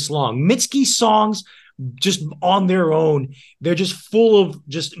 32 minutes long. Mitski songs, just on their own, they're just full of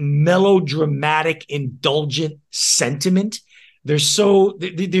just melodramatic, indulgent sentiment. They're so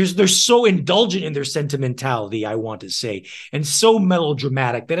indulgent in their sentimentality, I want to say, and so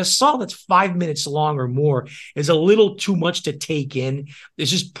melodramatic that a song that's 5 minutes long or more is a little too much to take in.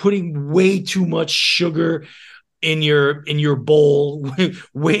 It's just putting way too much sugar in your bowl,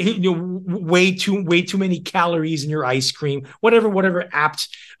 way too many calories in your ice cream, whatever apt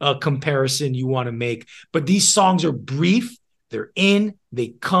comparison you want to make. But these songs are brief, they're in, they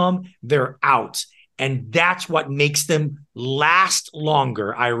come, they're out. And that's what makes them last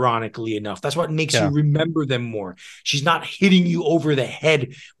longer, ironically enough. That's what makes you remember them more. She's not hitting you over the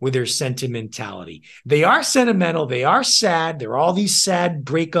head with her sentimentality. They are sentimental. They are sad. They're all these sad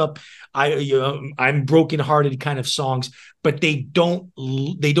breakup, I'm brokenhearted kind of songs, but they don't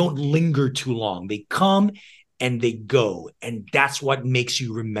linger too long. They come and they go. And that's what makes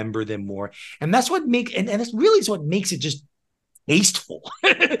you remember them more. And that's what makes it just tasteful.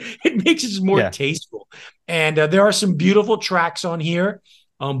 It makes it just more tasteful. And there are some beautiful tracks on here.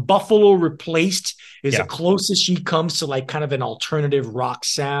 Buffalo Replaced is the closest she comes to like kind of an alternative rock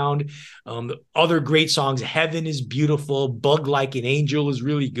sound. Other great songs, Heaven is beautiful. Bug Like an Angel is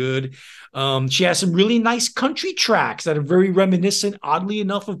really good. She has some really nice country tracks that are very reminiscent, oddly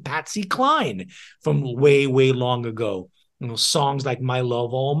enough, of Patsy Cline from way, way long ago. Songs like My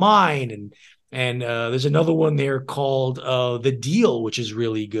Love All Mine and there's another one there called The Deal, which is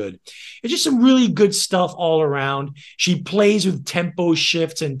really good. It's just some really good stuff all around. She plays with tempo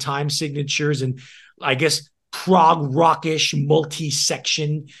shifts and time signatures and I guess prog rockish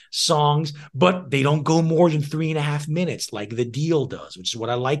multi-section songs, but they don't go more than 3.5 minutes like The Deal does, which is what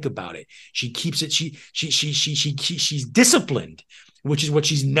I like about it. She keeps it, she's disciplined, which is what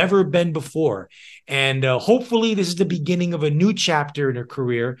she's never been before. And hopefully this is the beginning of a new chapter in her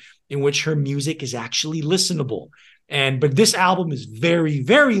career in which her music is actually listenable. But this album is very,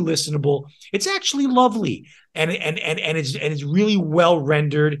 very listenable. It's actually lovely. And it's really well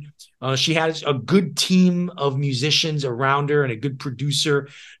rendered. She has a good team of musicians around her and a good producer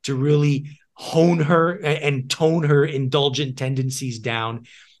to really hone her and tone her indulgent tendencies down.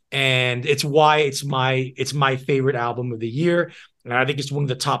 And it's why it's my favorite album of the year. And I think it's one of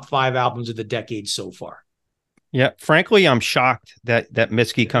the top 5 albums of the decade so far. Yeah, frankly, I'm shocked that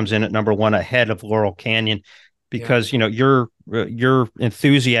Mitski comes in at number 1 ahead of Laurel Canyon. because your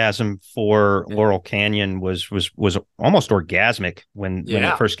enthusiasm for Laurel Canyon was almost orgasmic when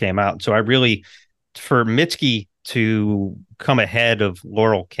it first came out. So I really, for Mitski to come ahead of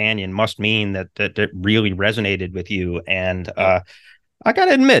Laurel Canyon must mean that really resonated with you. And I got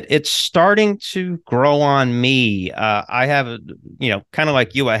to admit, it's starting to grow on me. I have, kind of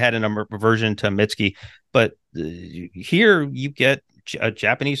like you, I had an aversion to Mitski, but here you get a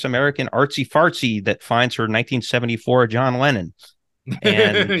Japanese American artsy fartsy that finds her 1974 John Lennon,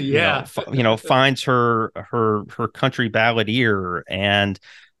 and finds her country balladeer, and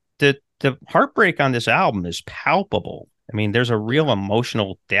the heartbreak on this album is palpable. I mean, there's a real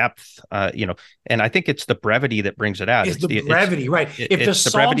emotional depth, and I think it's the brevity that brings it out. It's the brevity, right? If the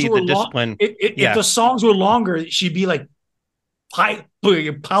songs were discipline, if the songs were longer, she'd be like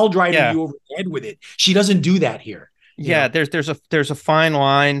pile driving you over the head with it. She doesn't do that here. Yeah, there's a fine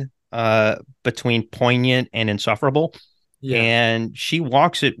line between poignant and insufferable, and she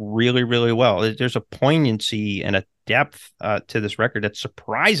walks it really, really well. There's a poignancy and a depth to this record that's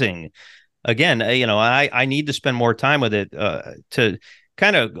surprising. Again, I need to spend more time with it to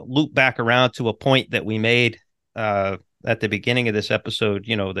kind of loop back around to a point that we made at the beginning of this episode.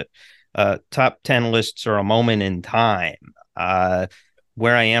 That top 10 lists are a moment in time.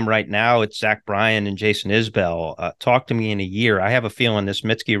 Where I am right now, it's Zach Bryan and Jason Isbell. Talk to Me in a Year. I have a feeling this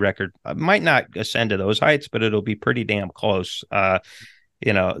Mitski record might not ascend to those heights, but it'll be pretty damn close.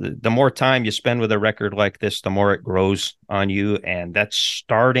 The more time you spend with a record like this, the more it grows on you. And that's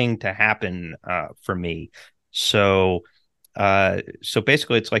starting to happen for me. So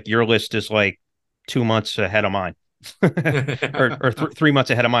basically it's like your list is like 2 months ahead of mine or 3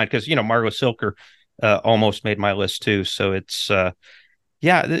 months ahead of mine. Cause Margot Silker almost made my list too. So it's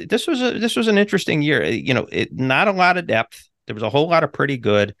this was an interesting year. Not a lot of depth. There was a whole lot of pretty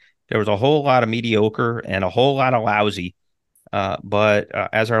good. There was a whole lot of mediocre and a whole lot of lousy. But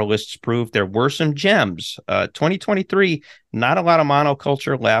as our lists proved, there were some gems. 2023, not a lot of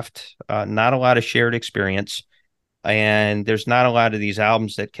monoculture left, not a lot of shared experience, and there's not a lot of these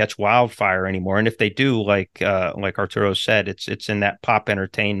albums that catch wildfire anymore. And if they do, like Arturo said, it's in that pop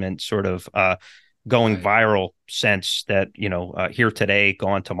entertainment sort of going viral sense that here today,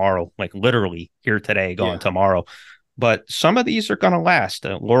 gone tomorrow, like literally here today, gone tomorrow. But some of these are going to last.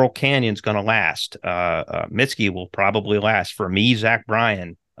 Laurel Canyon's going to last. Mitski will probably last. For me, Zach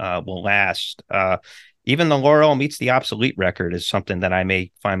Bryan will last. Even the Laurel Meets the Obsolete record is something that I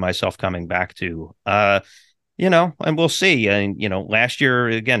may find myself coming back to. And we'll see. And, last year,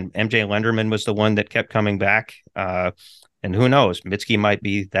 again, MJ Lenderman was the one that kept coming back. And who knows, Mitski might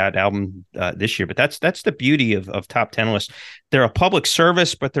be that album this year. But that's the beauty of top 10 lists. They're a public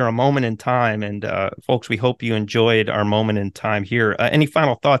service, but they're a moment in time. And folks, we hope you enjoyed our moment in time here. Any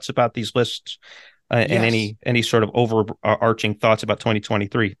final thoughts about these lists and any sort of overarching thoughts about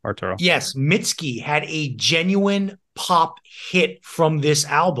 2023, Arturo? Yes, Mitski had a genuine pop hit from this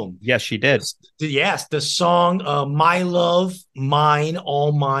album. Yes, she did. Yes, the song My Love, Mine,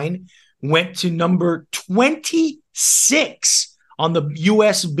 All Mine went to number 26 on the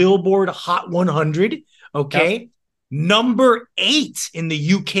US Billboard Hot 100. Okay. Yep. Number 8 in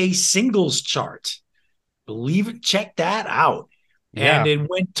the UK singles chart. Believe it. Check that out. Yeah. And it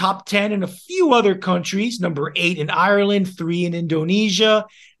went top 10 in a few other countries. Number 8 in Ireland, 3 in Indonesia,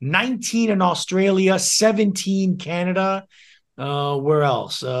 19 in Australia, 17 Canada. Where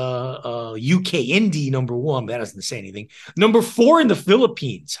else? UK indie number 1. That doesn't say anything. Number 4 in the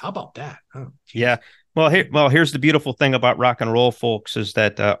Philippines. How about that? Oh, yeah. Well, here's the beautiful thing about rock and roll, folks, is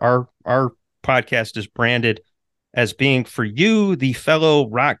that our podcast is branded as being for you, the fellow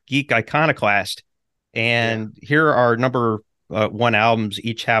rock geek iconoclast. And here are number 1 albums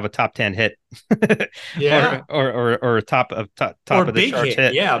each have a top 10 hit. or a top of the charts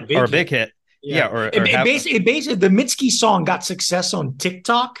hit. Yeah, or a big hit. Yeah, basically the Mitski song got success on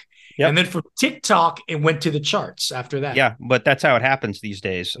TikTok, and then from TikTok it went to the charts after that. Yeah, but that's how it happens these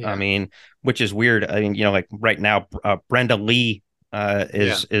days. Yeah. I mean, which is weird. I mean, like right now, Brenda Lee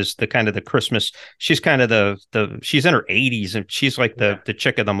is the kind of the Christmas. She's kind of the she's in her 80s and she's like the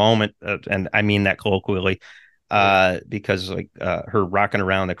chick of the moment, and I mean that colloquially. Because like her rocking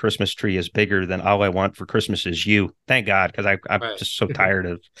around the Christmas tree is bigger than All I Want for Christmas Is You. Thank God, because I'm just so tired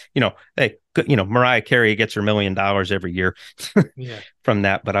of Mariah Carey gets her $1 million every year from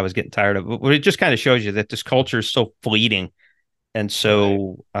that, but I was getting tired of it. It just kind of shows you that this culture is so fleeting, and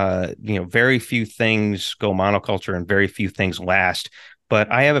so very few things go monoculture and very few things last. But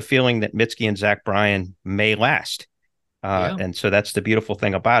I have a feeling that Mitski and Zach Bryan may last. And so that's the beautiful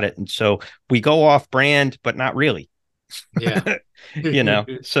thing about it. And so we go off brand, but not really. Yeah.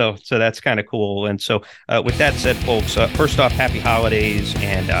 So that's kind of cool. And so with that said, folks, first off, happy holidays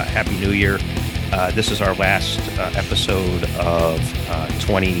and happy new year. This is our last episode of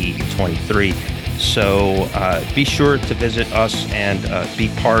 2023. So be sure to visit us and be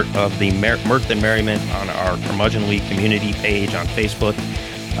part of the Mirth and Merriment on our Curmudgeonly community page on Facebook.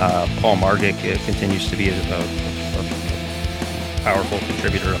 Paul Margic continues to be a powerful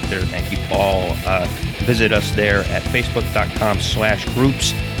contributor up there. Thank you, Paul. Visit us there at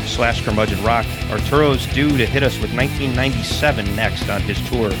facebook.com/groups/Curmudgeon Rock. Arturo's due to hit us with 1997 next on his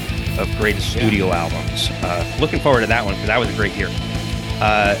tour of greatest studio albums. Looking forward to that one because that was a great year.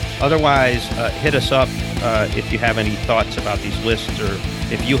 Otherwise, hit us up if you have any thoughts about these lists, or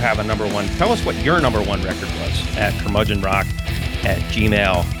if you have a number one. Tell us what your number one record was at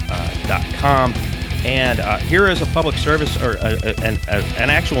curmudgeonrock@gmail.com. And here is a public service or an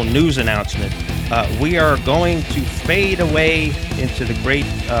actual news announcement. We are going to fade away into the great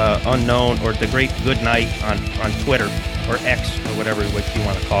unknown, or the great good night on Twitter or X or whatever you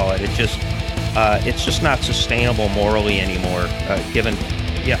want to call it. It's just not sustainable morally anymore.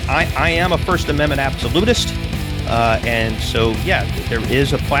 I am a First Amendment absolutist, and so there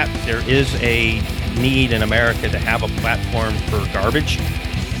is a need in America to have a platform for garbage.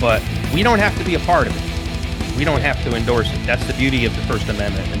 But we don't have to be a part of it. We don't have to endorse it. That's the beauty of the First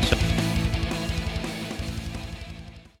Amendment. And so